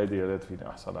الله هيدي يا ريت فيني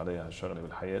احصل عليها هالشغله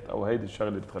بالحياه، او هيدي الشغله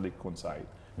اللي بتخليك تكون سعيد.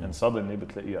 يعني صدمني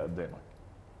بتلاقيها قدامك.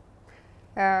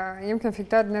 يمكن في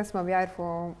كتير ناس ما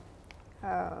بيعرفوا.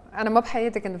 انا ما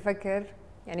بحياتي كنت بفكر،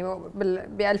 يعني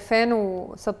ب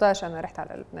 2016 انا رحت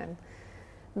على لبنان.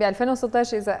 ب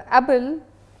 2016 اذا قبل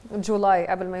جولاي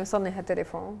قبل ما يوصلني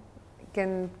هالتليفون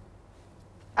كنت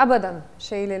ابدا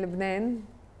شايله لبنان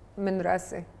من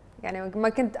راسي. يعني ما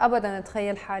كنت ابدا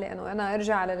اتخيل حالي انه انا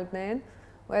ارجع على لبنان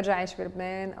وارجع اعيش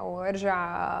بلبنان او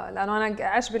ارجع، لانه انا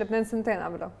عشت بلبنان سنتين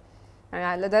قبله.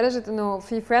 يعني لدرجه انه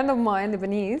في فريند اوف ماين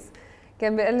لبنيز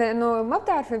كان بيقول لي انه ما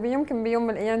بتعرفي يمكن بيوم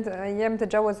من الايام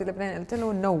تتجوزي لبنان. قلت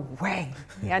له نو واي،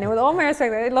 يعني with all my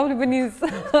respect I love Lebanese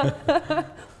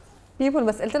people،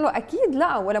 بس قلت له اكيد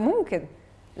لا ولا ممكن.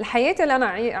 الحياه اللي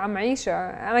انا عم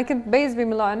عيشها، انا كنت بيز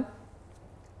بميلان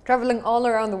traveling all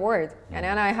around the world.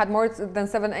 يعني أنا I had more than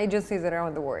 7 agencies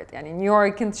around the world. يعني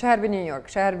نيويورك كنت شهر بنيويورك،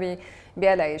 شهر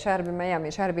بLA، شهر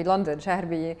بميامي، شهر بلندن،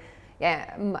 شهر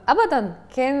يعني أبداً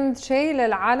كنت شايل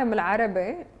العالم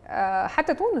العربي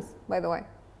حتى تونس by the way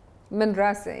من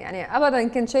راسي. يعني أبداً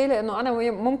كنت شايلة إنه أنا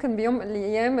ممكن بيوم من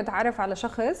الأيام أتعرف على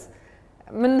شخص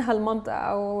من هالمنطقة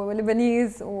أو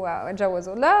لبنيز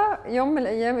واتجوزوا. لا يوم من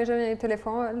الأيام إجاني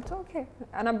تليفون قلت أوكي.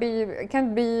 أنا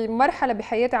كنت بمرحلة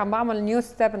بحياتي عم بعمل نيو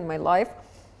ستيب إن ماي لايف،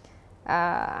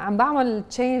 عم بعمل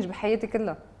تشينج بحياتي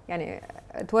كلها. يعني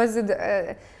توزد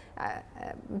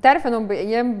بتعرف إنه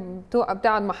بأيام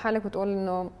بتقعد مع حالك وتقول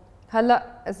إنه هلا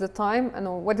is the time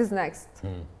إنه what is next.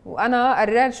 وأنا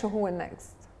قررت شو هو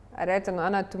next. قررت إنه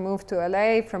أنا to move to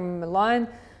LA from Milan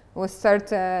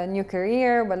وستارت نيو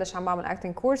كارير. بلش عم بعمل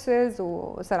acting courses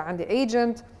وصار عندي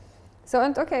agent.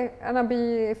 انت اوكي انا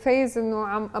بفيز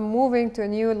انه I'm moving to a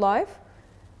new life،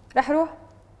 رح اروح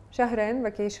شهرين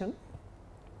فاكيشن،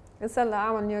 اتسلى،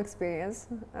 اعمل نيو اكسبيرينس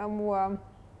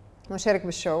واشارك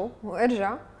بالشو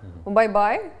وارجع وباي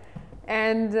باي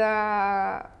and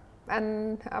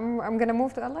I'm gonna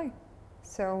move to LA.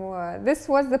 So this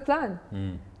was the plan.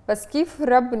 بس كيف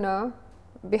ربنا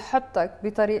بيحطك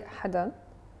بطريق حدا،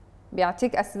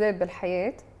 بيعطيك اسباب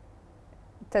بالحياه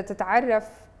تتعرف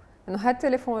انه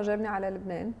هالتليفون جابني على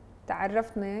لبنان،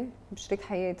 تعرفتني بشريك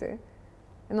حياتي،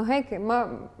 انه هيك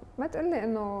ما تقلي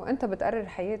انه انت بتقرر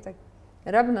حياتك،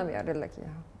 ربنا بيقرر لك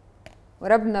اياها،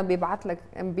 وربنا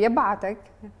بيبعتك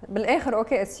بالاخر.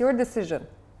 اوكي it's your decision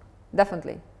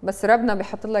definitely، بس ربنا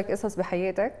بيحط لك قصص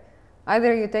بحياتك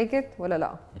either you take it ولا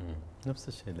لا. نفس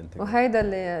الشيء اللي انت وهيدا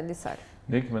اللي صار.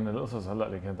 ليك من القصص هلا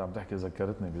اللي كنت عم تحكي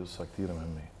ذكرتني بقصه كثير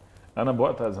مهمه. انا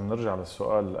بوقتها اذا بنرجع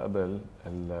للسؤال اللي قبل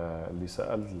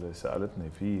اللي سالتني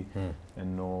فيه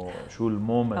انه شو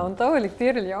المومنت، عم نطول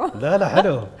كثير اليوم. لا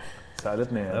حلو.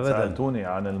 سالتوني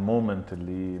عن المومنت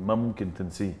اللي ما ممكن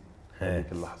تنسيه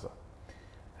هذيك اللحظه.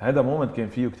 هذا مومنت كان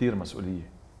فيه كثير مسؤوليه.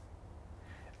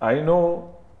 I know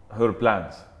her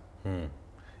plans.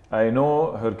 I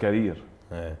know her career.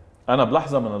 انا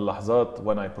بلحظه من اللحظات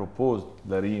when I proposed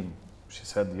لريم she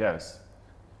said yes،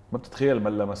 ما بتتخيل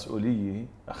ملا مسؤوليه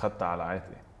اخذتها على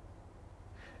عاتقي،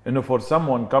 انه for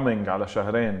someone coming على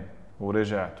شهرين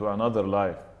ورجع to another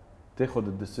life تاخذ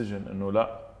الديسيجن انه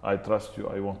لا I trust you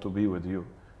I want to be with you.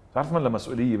 تعرف ملا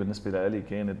مسؤوليه بالنسبه لي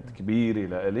كانت كبيره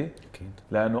لإلي،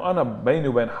 لانه انا بيني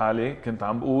وبين حالي كنت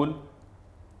عم بقول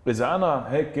اذا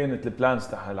انا هيك كانت البلانز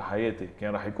تاعها لحياتي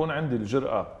كان رح يكون عندي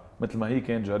الجرأه مثل ما هي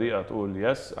كان جريئه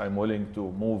تقول yes I'm willing to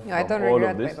move from I don't all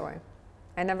regret of this. by the way.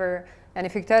 I never يعني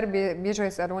في كتار بيجوا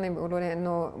يسألوني بيقولوا لي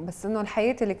إنه بس إنه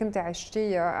الحياة اللي كنت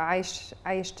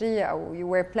عايشتيها أو you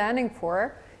were planning for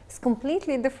is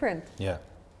completely different.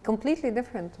 completely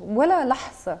different. ولا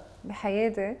لحظة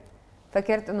بحياتي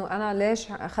فكرت إنه أنا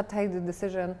ليش أخذت هيدي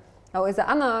الديسيجن، أو إذا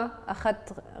أنا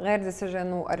أخذت غير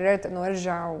ديسيجن وقررت إنه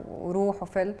أرجع وروح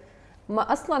وفل،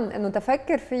 ما أصلاً إنه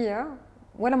تفكر فيها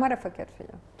ولا مرة فكرت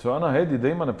فيها. أنا هيدي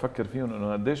دايماً بفكر فيهم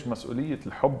إنه قديش مسؤولية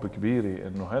الحب كبيرة،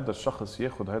 إنه هذا الشخص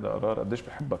ياخد هذا قرار قديش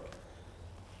بحبك.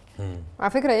 على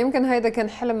فكرة يمكن هيدا كان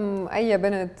حلم أي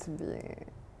بنت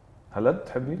هلا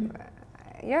بتحبيني؟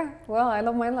 well I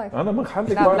love my life. أنا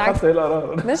مخليك واحد حتى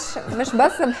هالقرار. مش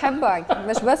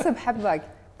بس بحبك،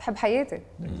 بحب حياتي.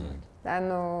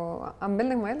 لأنه I'm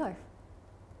building my life.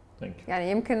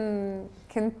 يعني يمكن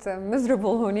كنت miserable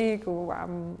هونيك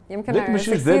وعم يمكن ليك مش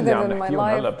جديد اللي عم نحكيهم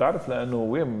هلا بتعرف،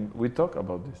 لأنه we talk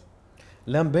about this.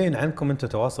 لا مبين عندكم انتم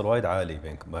تواصل وايد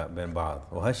عالي بين بعض،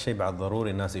 وهالشيء بعد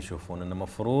ضروري الناس يشوفون انه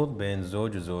مفروض بين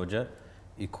زوج وزوجة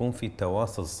يكون في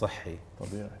تواصل صحي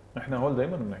طبيعي. احنا هول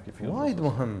دايما بنحكي فيه وايد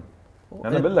مهم.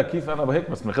 انا بقول لك كيف انا بهيك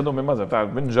بس بناخذهم من ماذا بتعرف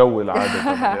بنجول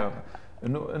عاده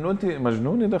انه انت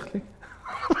مجنونه دخلك.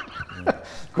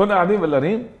 كنا قاعدين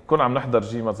بالريم كنا عم نحضر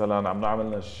شيء مثلا عم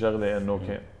نعمل شغله انه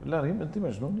كان لا ريم انت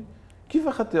مجنونه كيف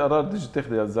اخذتي قرار تيجي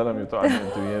تاخذي هالزلمه وتقعدي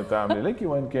انت وياه تعملي ليكي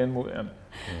وين كان مو يعني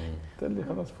قلت لي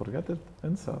خلص فرقت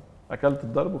انسى اكلت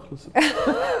الضرب وخلصت.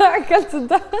 اكلت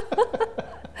الضرب.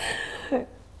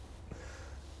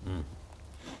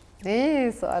 ايه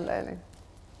سؤال الي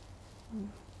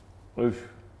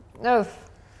اوف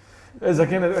اذا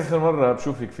كانت اخر مره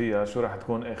بشوفك فيها شو راح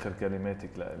تكون اخر كلماتك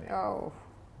لإلي؟ اوف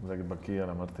بدك تبكيها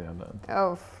لمرتي هلا انت؟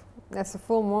 اوف that's a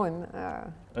full moon.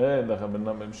 ايه دخل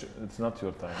بدنا مش it's not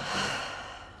your time.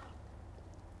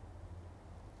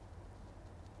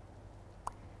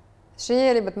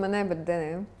 الشيء اللي بتمناه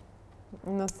بالدنيا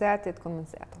انه ساعتي تكون من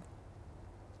ساعته.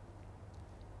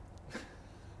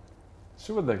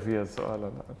 شو بدك فيها السؤال هلا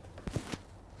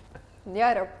انت؟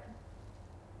 يا رب.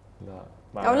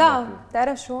 لا او لا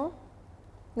بتعرف شو؟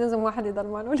 لازم واحد يضل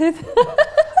مع الولاد.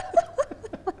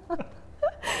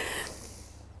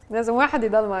 لازم واحد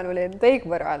يضل مع الولاد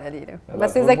تيكبروا على القليله،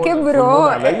 بس اذا كبروا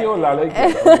علي ولا عليك؟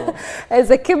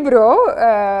 اذا كبروا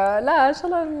لا ان شاء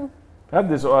الله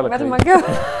هدي سؤالك بدل ما كبر.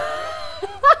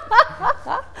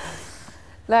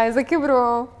 لا اذا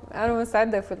كبروا انا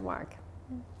مستعده افوت معك.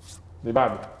 اللي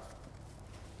بعده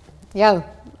يلا.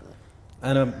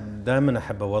 انا دائما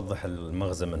احب اوضح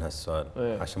المغزى من هالسؤال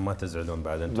إيه؟ عشان ما تزعلون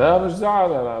بعد انتم. لا مش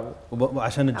زعل لا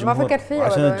وعشان الجمهور ما فكر فيه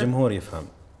وعشان الجمهور يفهم.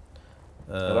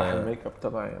 راح الميك اب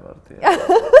تبعي يا مرتي.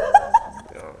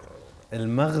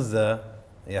 المغزى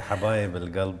يا حبايب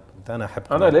القلب انا احب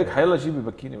انا ليك حيلا شيء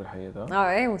ببكيني بالحياه.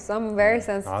 ايه وسام فيري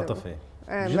سنسيتيف عاطفي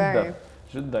جدا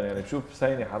جدا يعني بشوف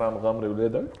سيني حرام غمري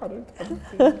ولادك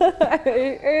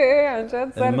ايه عن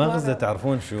جد. المغزى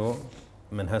تعرفون شو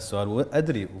من هالسؤال؟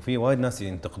 وادري وفي وايد ناس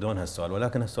ينتقدون هالسؤال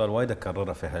ولكن هالسؤال وايد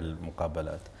اكرره في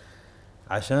هالمقابلات.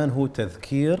 عشان هو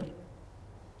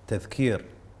تذكير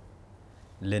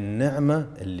للنعمة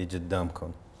اللي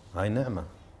قدامكم. هاي نعمة،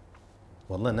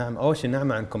 والله نعمة. أول شيء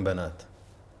نعمة عندكم بنات،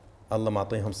 الله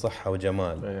معطيهم صحة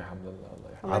وجمال. اي الحمد لله.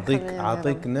 الله يحفظك.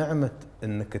 عاطيك نعمة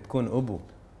انك تكون ابو،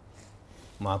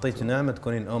 ما اعطيك نعمة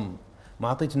تكونين ام، ما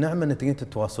اعطيك نعمة انك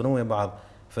تتواصلون ويا بعض.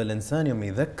 فالانسان يوم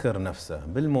يذكر نفسه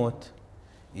بالموت،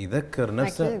 يذكر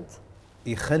نفسه أكيد.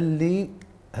 يخلي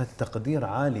هالتقدير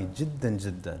عالي جدا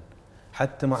جدا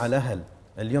حتى مع الاهل.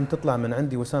 اليوم تطلع من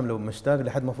عندي وسام لو مشتاق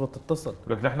لحد مفروض تتصل.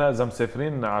 لك نحن اذا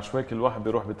مسافرين عشوائي كل واحد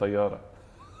بيروح بطياره.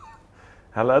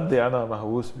 هلا قدي انا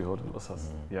مهووس بهول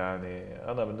القصص. يعني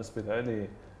انا بالنسبه لي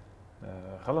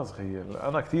خلص خيل،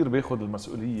 انا كثير باخذ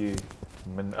المسؤوليه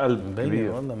من قلب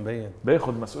كبير. والله مبين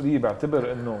باخذ مسؤوليه،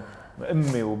 بعتبر انه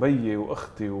امي وبيي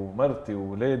واختي ومرتي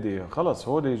واولادي خلص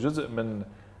هول جزء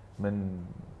من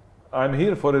I'm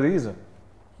here for a reason.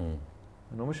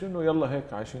 انه مش انه يلا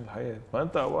هيك عايشين الحياه. ما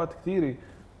انت اوقات كثيره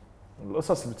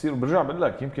القصص اللي بتصير، برجع بقول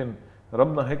لك يمكن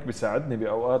ربنا هيك بيساعدني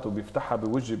باوقات وبيفتحها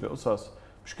بوجهي بقصص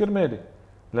مش كرمالي،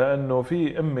 لانه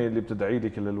في امي اللي بتدعي لي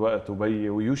كل الوقت وبيي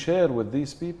ويو شير وذ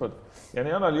ذيس بيبل.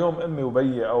 يعني انا اليوم امي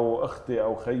وبيي او اختي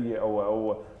او خيي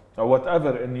او وات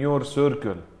ايفر ان يور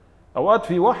سيركل. اوقات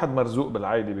في واحد مرزوق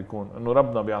بالعائله بيكون انه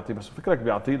ربنا بيعطيه، بس فكرك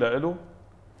بيعطيه له.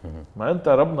 ما انت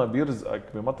ربنا بيرزقك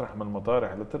بمطرح من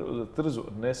المطارح لترزق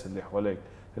الناس اللي حواليك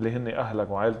اللي هن اهلك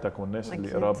وعائلتك والناس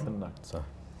اللي قراب منك. صح.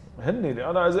 هن اللي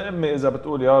انا اذا امي اذا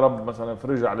بتقول يا رب مثلا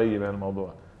فرج علي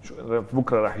بهالموضوع،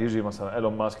 بكره رح يجي مثلا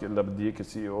ايلون ماسك يقول لها بدي اياك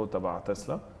سي او تبع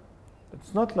تسلا.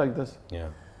 اتس نوت لايك ذس.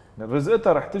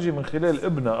 رزقتها رح تجي من خلال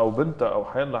ابنها او بنتها او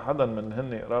حيلا حدا من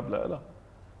هن قراب لها.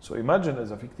 سو ايماجن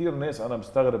اذا في كثير ناس انا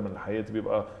بستغرب من الحياه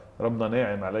بيبقى ربنا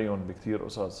ناعم عليهم بكثير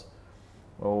قصص،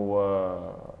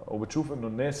 وبتشوف انه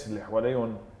الناس اللي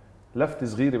حواليهم لفتة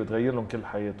صغيرة بتغير لهم كل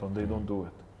حياتهم. they don't do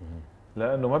it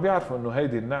لانه ما بيعرفوا انه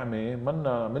هيدي النعمة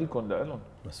منا ملكهم لهم،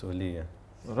 مسؤولية.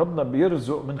 ربنا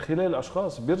بيرزق من خلال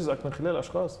اشخاص، بيرزقك من خلال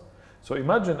اشخاص. سو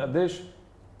ايماجن قديش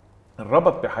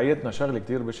الربط بحياتنا شغله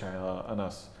كتير بشعه يا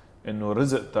انس، انه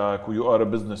رزقتك ويو ار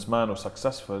بزنس مان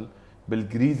وسكسسفل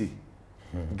بالجريدي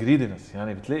جريدينس.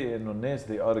 يعني بتلاقي انه الناس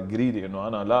they are greedy، انه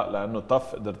انا لا لانه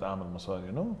طف قدرت اعمل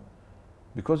مصاري. no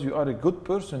because you are a good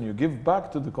person you give back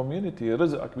to the community.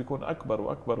 رزقك بيكون اكبر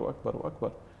واكبر واكبر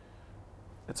واكبر.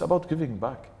 it's about giving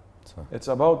back. صح. it's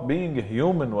about being a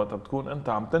human. وقت بتكون انت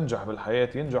عم تنجح بالحياه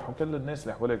ينجحوا كل الناس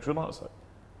اللي حواليك. شو ناقصك؟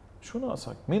 شو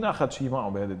ناقصك؟ مين اخذ شيء معه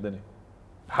بهذه الدنيا؟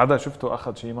 حدا شفته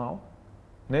اخذ شيء معه؟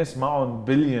 ناس معهم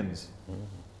بليونز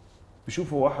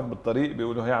بيشوفوا واحد بالطريق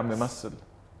بيقولوا هي عم بيمثل.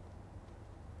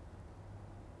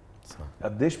 صح.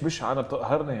 قديش بشعه انا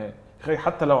بتقهرني هي اخي.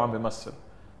 حتى لو عم بيمثل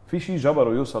في شيء جبره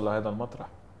يوصل لهذا المطرح.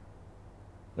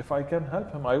 if I can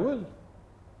help him I will.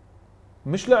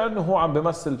 مش لانه هو عم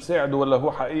بيمثل بساعده ولا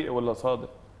هو حقيقي ولا صادق.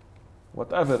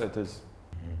 whatever it is.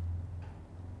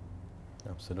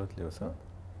 absolutely. وسام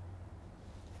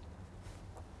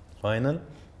فاينل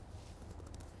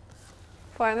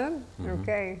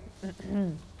اوكي.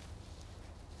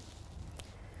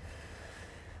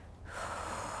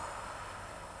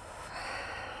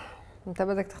 انت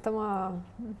بدك تختمها؟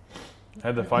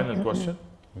 هذا فاينل كويشن.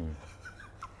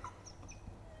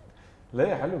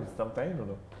 ليه حلو مستمتعين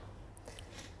ولا؟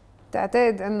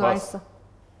 تعتقد انه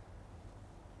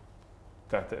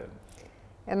تعتقد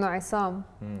انه عصام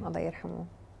الله يرحمه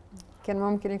كان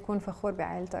ممكن يكون فخور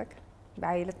بعائلتك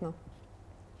بعائلتنا؟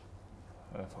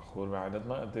 فخور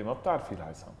بعائلتنا؟ انت ما بتعرفي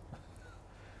العصام.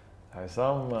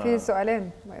 عصام في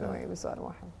سؤالين باي بسؤال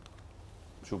واحد.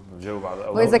 شو بجاوب على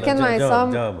اول؟ واذا كان مع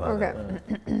عصام اوكي.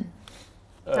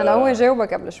 هلا هو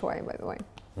جاوبك قبل شوي باي ذا واي.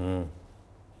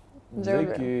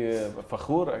 جاوبك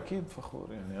فخور. اكيد فخور.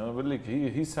 يعني انا بقول لك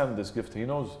هي ساند ذس جيفت. هي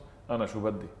نوز انا شو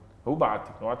بدي. هو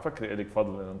بعتك. اوعى تفكري الك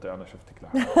فضل انه انت انا شفتك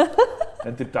لحالك.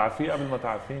 انت بتعرفيه قبل ما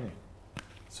تعرفيني.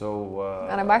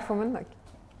 انا بعرفه منك.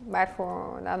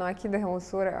 بعرفه لانه اكيد هو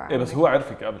صوره. ايه بس هو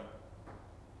عرفك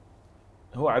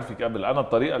قبل. انا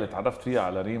الطريقه اللي تعرفت فيها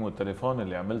على ريم والتليفون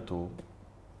اللي عملته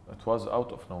it was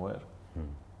out of nowhere.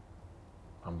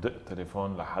 عم دق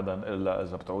تليفون لحدا الا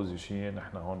اذا بتعوزي شيء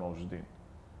نحن هون موجودين.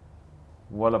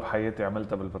 ولا بحياتي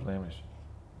عملتها بالبرنامج،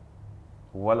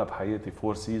 ولا بحياتي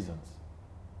 4 seasons.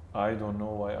 I don't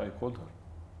know why I called her.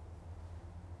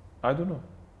 I don't know.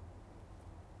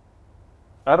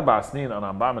 4 سنين انا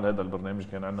عم بعمل هذا البرنامج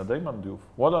كان عندنا دايما ضيوف،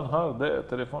 ولا نهار دق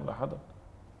تليفون لحدا.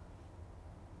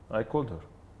 I called her.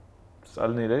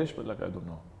 تسألني ليش؟ بقول لك I don't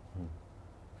know.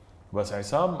 بس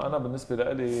عصام انا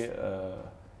بالنسبه لي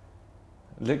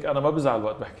ليك انا ما بزعل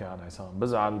وقت بحكي عن عصام،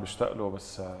 بزعل بشتاق له،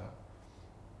 بس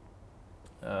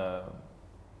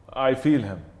I feel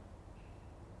him.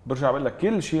 برجع بقول لك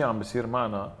كل شيء عم بيصير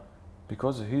معنا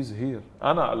because he's here.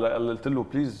 انا قلت له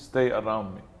please stay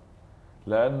around me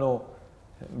لانه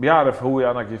بيعرف هو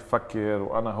انا كيف فكر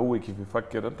وانا هو كيف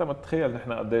يفكر. انت ما تتخيل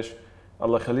نحن قديش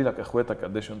الله يخلي لك اخواتك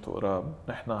قديش انتوا قراب.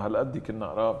 نحن هالقد كنا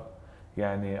قراب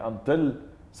يعني انتل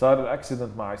صار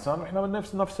الاكسيدنت مع عصام احنا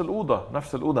بنفس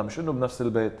الاوضه مش انه بنفس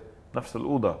البيت نفس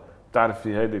الاوضه. بتعرف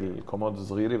في هيدي الكومود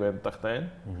الصغيره بين تختين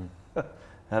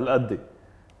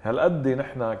هالقد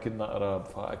نحن كنا قراب.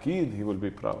 فاكيد هي ويل بي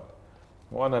براود.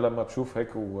 وانا لما بشوف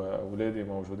هيك واولادي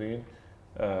موجودين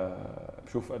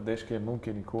بشوف قديش كان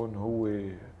ممكن يكون هو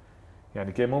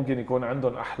يعني كان ممكن يكون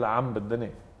عندهم احلى عم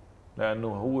بالدنيا لانه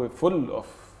هو فل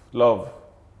اوف لاف.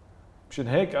 مشان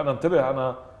هيك انا انتبه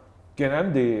انا كان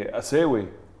عندي اساوي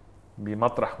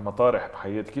مطارح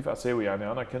بحياتي. كيف اساوي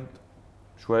يعني انا كنت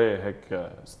شوي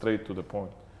هيك ستريت تو ذا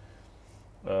بوينت.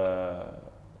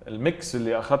 الميكس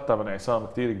اللي اخذتها من عصام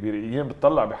كتير كبير. ايام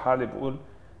بتطلع بحالي بقول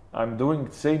I'm doing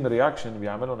the same reaction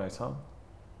بيعملهم عصام.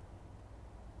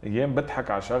 ايام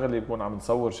بضحك على شغله بكون عم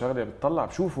نصور شغله بتطلع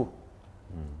بشوفه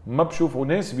ما بشوفه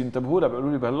ناس بينتبهوا لها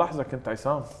بيقولوا لي بهاللحظه كنت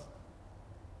عصام.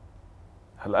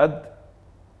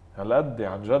 هالقد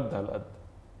عن جد هالقد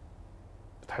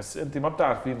بتحس انت ما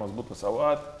بتعرفيه مزبوط. بس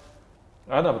اوقات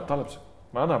انا بتطلب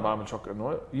ما انا بعمل شك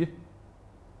انه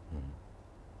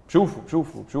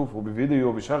بشوفه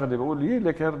بفيديو بشغله بقول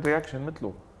ليك هالرياكشن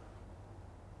مثله.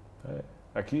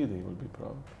 اكيد he will be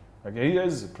proud. he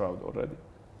is proud already.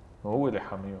 وهو اللي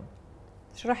حاميهم.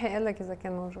 شو رح يقول لك اذا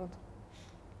كان موجود؟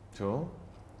 شو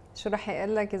رح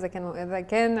يقول لك اذا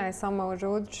كان عصام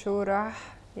موجود شو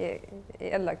رح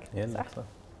يقول لك؟ صح؟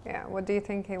 Yeah, what do you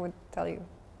think he would tell you?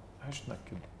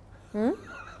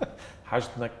 حاج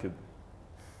تنكد.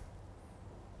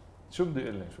 شو بدي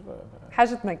اقول لك شو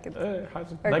حاجه تنكد. ايه حاجه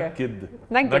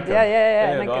نكد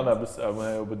يا نكد. انا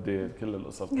بسأل وبدي كل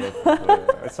القصص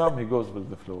عصام هي جوز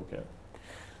وذ فلو. كان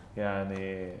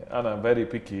يعني انا فيري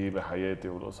بيكي بحياتي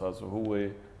والقصص وهو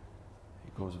هي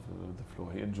جوز وذ فلو.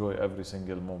 هي انجوي افري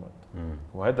سنجل مومنت.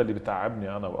 وهذا اللي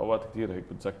بتعبني انا واوقات كثير هيك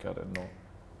بتذكر انه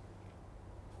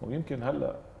ويمكن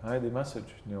هلا هيدي مسج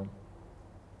اليوم.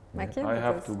 I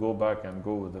have to go back and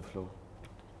go with the flow.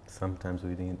 Sometimes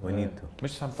we need to.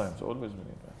 مش sometimes always we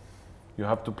need that. You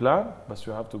have to plan بس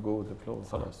you have to go with the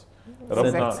flow. خلاص.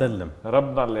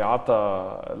 ربنا اللي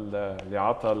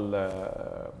عطى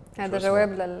هذا جواب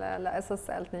لقصص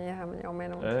سألتني اياها من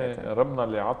يومين وثلاثه. ربنا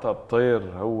اللي عطى الطير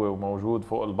هو وموجود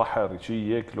فوق البحر شيء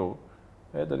ياكله.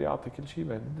 قادر يعطي كل شيء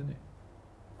بهذه الدنيا.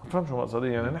 بتفهم شو مقصدي؟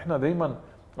 يعني نحن دائما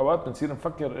اوقات بنصير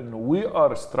نفكر انه we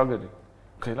are struggling.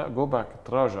 اوكي لا جو باك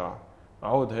تراجع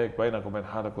عود هيك بينك وبين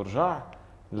حالك ورجع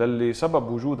للي سبب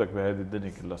وجودك بهذه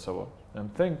الدنيا كلها سوا.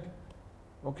 and think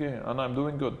اوكي انا I'm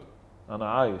doing good. انا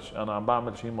عايش. انا عم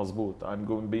بعمل شيء مزبوط. I'm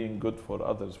going being good for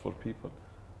others for people.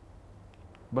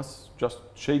 بس just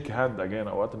shake hand again.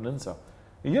 اوقات بننسى.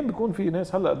 ايام بيكون في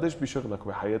ناس هلا قديش بشغلك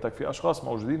بحياتك في اشخاص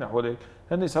موجودين حواليك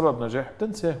هن سبب نجاح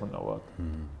بتنساهم اوقات.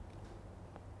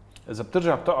 اذا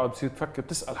بترجع بتقعد بتصير تفكر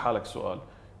تسال حالك سؤال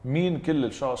مين كل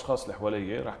الاشخاص اللي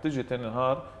حوالي. رح تيجي تاني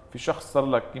نهار في شخص صار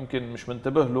لك يمكن مش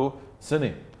منتبه له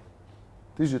سنه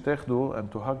تيجي تاخده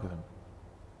and to hug them.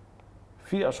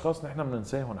 في اشخاص نحن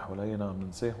بننساهم حوالينا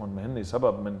بننساهم ما هن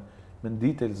سبب من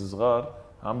ديتيلز صغار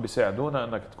عم بيساعدونا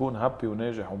انك تكون هابي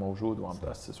وناجح وموجود وعم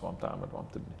تاسس وعم تعمل وعم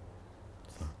تبني.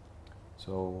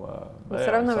 بس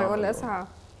ربنا بيقول اسعى.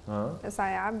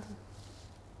 اسعى يا عبد.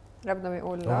 ربنا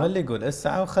بيقول هو اللي يقول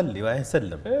اسعى وخلي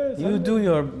ويسلم. you do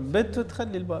your bit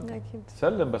وتخلي الباقي. اكيد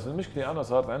سلم. بس المشكله انا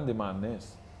صارت عندي مع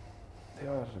الناس they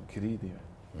are greedy.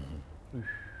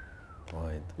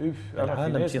 وايد. انا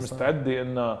في ناس مستعده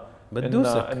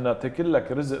انها تاكل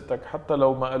لك رزقتك حتى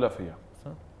لو ما إلها فيها.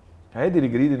 هيدي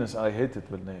الجريدينس اي هيتت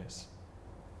بالناس.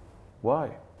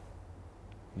 واي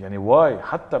يعني واي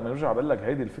حتى ما يرجع بقول لك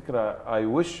هيدي الفكره اي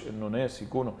وش انه ناس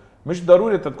يكونوا مش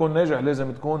ضروري تكون ناجح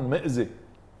لازم تكون مأذي.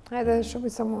 هذا شو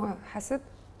بيسموه حسد؟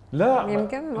 لا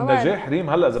يمكن النجاح ريم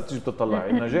هلا اذا بتيجي بتطلعي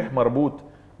النجاح مربوط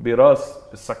براس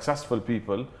السكسسفul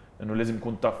بيبل انه لازم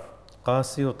يكون تف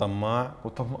قاسي وطماع.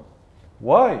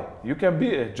 Why? You can be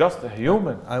just a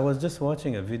human. I was just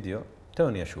watching a video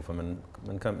توني اشوفه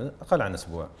من كم اقل عن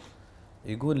اسبوع.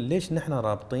 يقول ليش نحن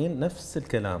رابطين نفس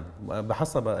الكلام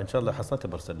بحسب ان شاء الله حصلته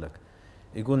برسل لك.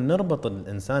 يقول نربط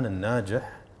الانسان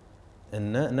الناجح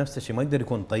انه نفس الشيء ما يقدر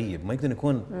يكون طيب ما يقدر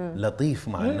يكون لطيف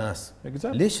مع الناس.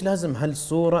 ليش لازم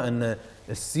هالصوره ان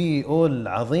السي او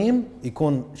العظيم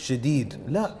يكون شديد؟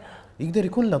 لا يقدر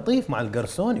يكون لطيف مع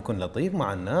القرصون يكون لطيف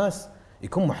مع الناس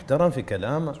يكون محترم في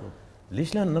كلامه.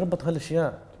 ليش لا نربط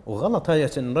هالاشياء؟ وغلط هاي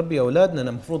عشان نربي اولادنا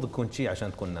المفروض تكون شيء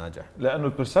عشان تكون ناجح. لانه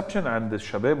البرسبشن عند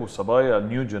الشباب والصبايا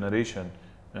نيو جنريشن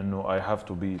انه اي هاف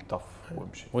تو بي تف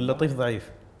وامشي واللطيف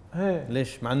ضعيف. ايه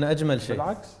ليش مع انه اجمل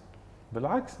شيء؟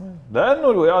 بالعكس لانه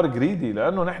وي ار جريدي،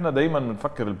 لانه نحن دائما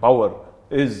بنفكر الباور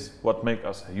از وات ميك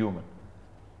اس هيومن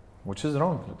which is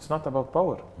wrong. It's not about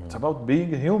power. It's about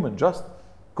being a human. just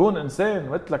كون انسان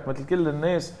مثلك مثل كل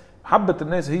الناس. محبة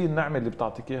الناس هي النعمة اللي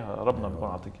بتعطيك اياها، ربنا بيكون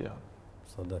عطيك اياها.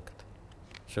 صدقت.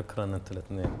 شكرا انت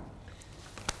الاثنين.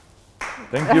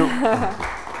 ثانك يو.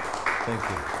 ثانك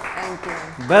يو. ثانك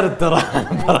يو. برد ترى.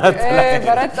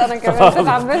 بردت انا كمان كنت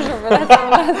عم بشرب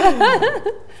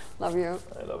لاف يو.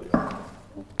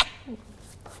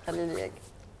 خلي لي اياك.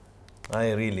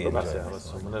 اي ريلي بس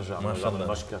بنرجع ما شاء الله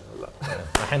المشكل. لا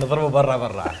الحين نضربه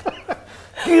برا.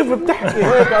 كيف بتحكي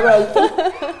هيك على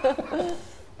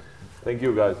ثانك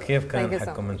يو جايز. كيف كان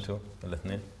حقكم انتم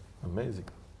الاثنين؟ اميزنج.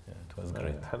 It was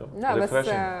great. حلو. لا بس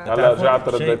هلا رجعت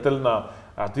رديت لنا،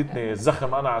 اعطيتني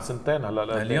الزخم انا على سنتين.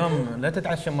 هلا اليوم لا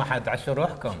تتعشوا مع حد، تعشوا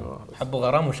روحكم. حبوا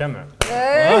غرام وشمع.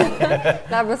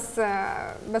 لا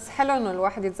بس حلو انه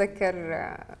الواحد يتذكر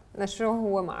شو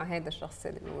هو مع هذا الشخص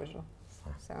اللي بوجهه.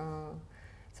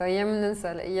 ايام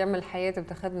ننسى الايام الحياه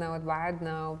بتاخذنا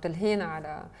وتبعدنا وبتلهينا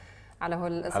على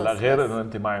هول القصص. هلا غير انه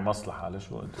انت معي مصلحه، على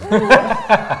شو انت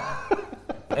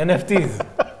NFTs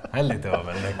هلا تو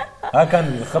منك. ها كان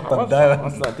الخطه الدائره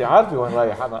اصلا. انت عارفه وين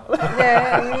رايح انا.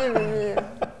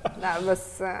 لا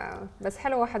بس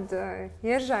حلو واحد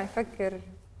يرجع يفكر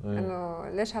انه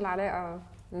ليش هالعلاقه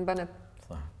انبنت.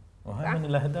 صح. وهي من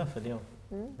الاهداف اليوم.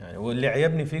 يعني واللي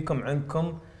عجبني فيكم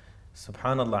عندكم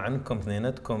سبحان الله، عندكم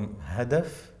اثنيناتكم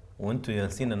هدف وانتم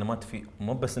جالسين انه ما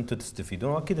مو بس انتم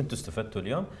تستفيدون، واكيد انتم استفدتوا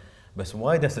اليوم، بس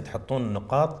وايد هسه تحطون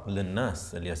نقاط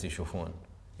للناس اللي يشوفون.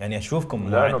 يعني اشوفكم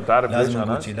لانه بتعرف لازم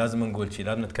نقول شيء، لازم نقول شيء،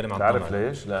 لازم نتكلم عن طمع. تعرف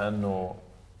ليش؟ لانه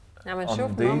عم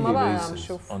نشوف ما بقى عم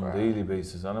نشوف on daily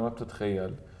basis. انا ما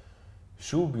بتتخيل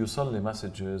شو بيوصل لي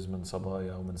مسجز من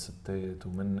صبايا ومن ستات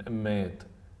ومن امات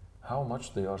how much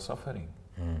they are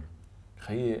suffering.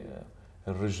 خيي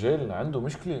الرجال عنده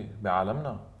مشكله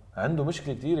بعالمنا، عنده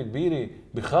مشكله كتير كبيره.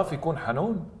 بخاف يكون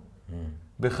حنون،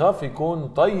 بخاف يكون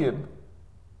طيب.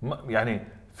 يعني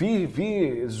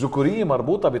في الذكوريه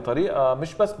مربوطه بطريقه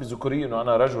مش بس بالذكوريه انه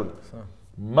انا رجل.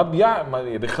 ما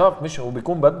بخاف، مش هو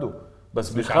بيكون بده، بس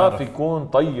بخاف يكون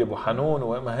طيب وحنون.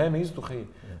 وما هي ميزته خي.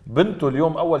 بنته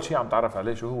اليوم اول شيء عم تعرف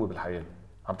عليه شو هو بالحياه،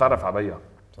 عم تعرف على بيها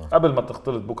قبل ما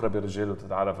تختلط بكره برجال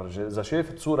وتتعرف على الرجال. اذا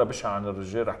شافت صوره بشعه عن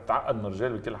الرجال رح تتعقد من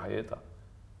الرجال بكل حياتها،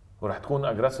 ورح تكون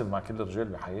اجريسيف مع كل الرجال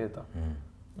بحياتها.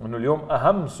 انه اليوم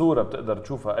اهم صوره بتقدر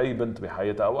تشوفها اي بنت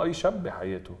بحياتها او اي شاب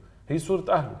بحياته هي صوره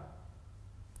اهله.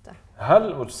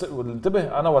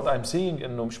 وانتبه انا وات ايم سينج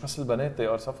انه مش بس البنات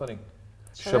they are suffering،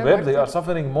 الشباب they are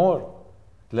suffering more،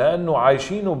 لانه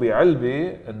عايشينه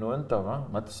بعلبه انه انت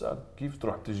ما تسال كيف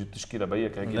تروح تيجي تشكي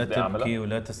لبيك هيك لا تبكي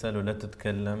ولا تسال ولا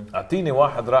تتكلم. اعطيني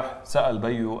واحد راح سال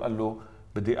بيه قال له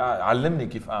بدي علمني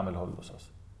كيف اعمل هول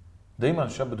القصص. دائما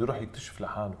الشاب بده يروح يكتشف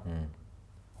لحاله،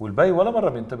 والبي ولا مره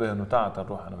بينتبه انه تعال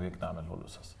نروح انا وياك نعمل هول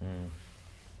القصص.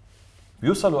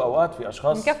 بيوصلوا اوقات في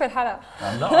اشخاص نكفي الحلقه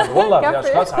عم نقعد والله في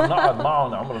اشخاص عم نقعد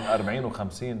معهم عمرهم 40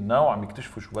 و50 ناو عم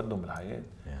يكتشفوا شو بدهم بالحياه.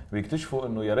 بيكتشفوا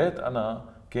انه يا ريت انا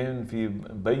كان في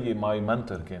بيي ماي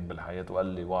منتور كان بالحياه وقال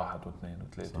لي 1 و2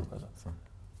 و3 وكذا.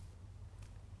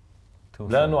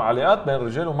 لانه علاقات بين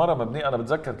الرجال ومرأة مبنيه. انا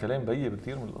بتذكر كلام بيي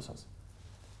بكثير من القصص.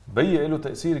 بيي له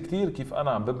تاثير كتير كيف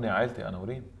انا عم ببني عائلتي انا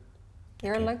ورين.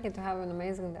 You're lucky to have an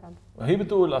amazing dad. هي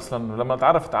بتقول اصلا لما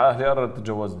تعرفت على اهلي قررت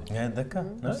تتجوزني. يعني ذكر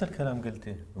نفس الكلام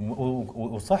قلتي.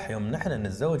 وصح يوم نحن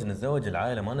نتزوج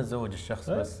العائله، ما نتزوج الشخص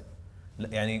بس.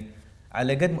 يعني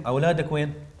على قد اولادك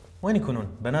وين يكونون؟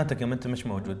 بناتك يوم انت مش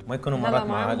موجود ما يكونوا مرات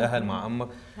مع الاهل مع امك.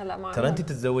 ترى انت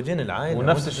تتزوجين العائله.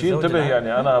 ونفس الشيء انتبه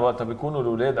يعني انا وقت بيكونوا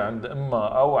الاولاد عند امها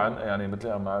او عن يعني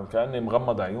مثل كاني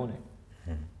مغمض عيوني.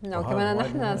 وكمان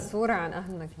نحن صوره عن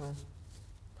اهلنا كمان.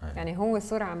 يعني هو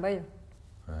صوره عن بيه.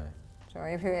 So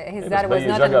if his dad was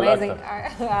not amazing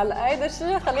هلا هيدا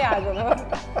الشيء خليه عجله.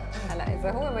 هلا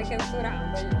اذا هو ما كان صوره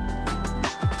عن بيه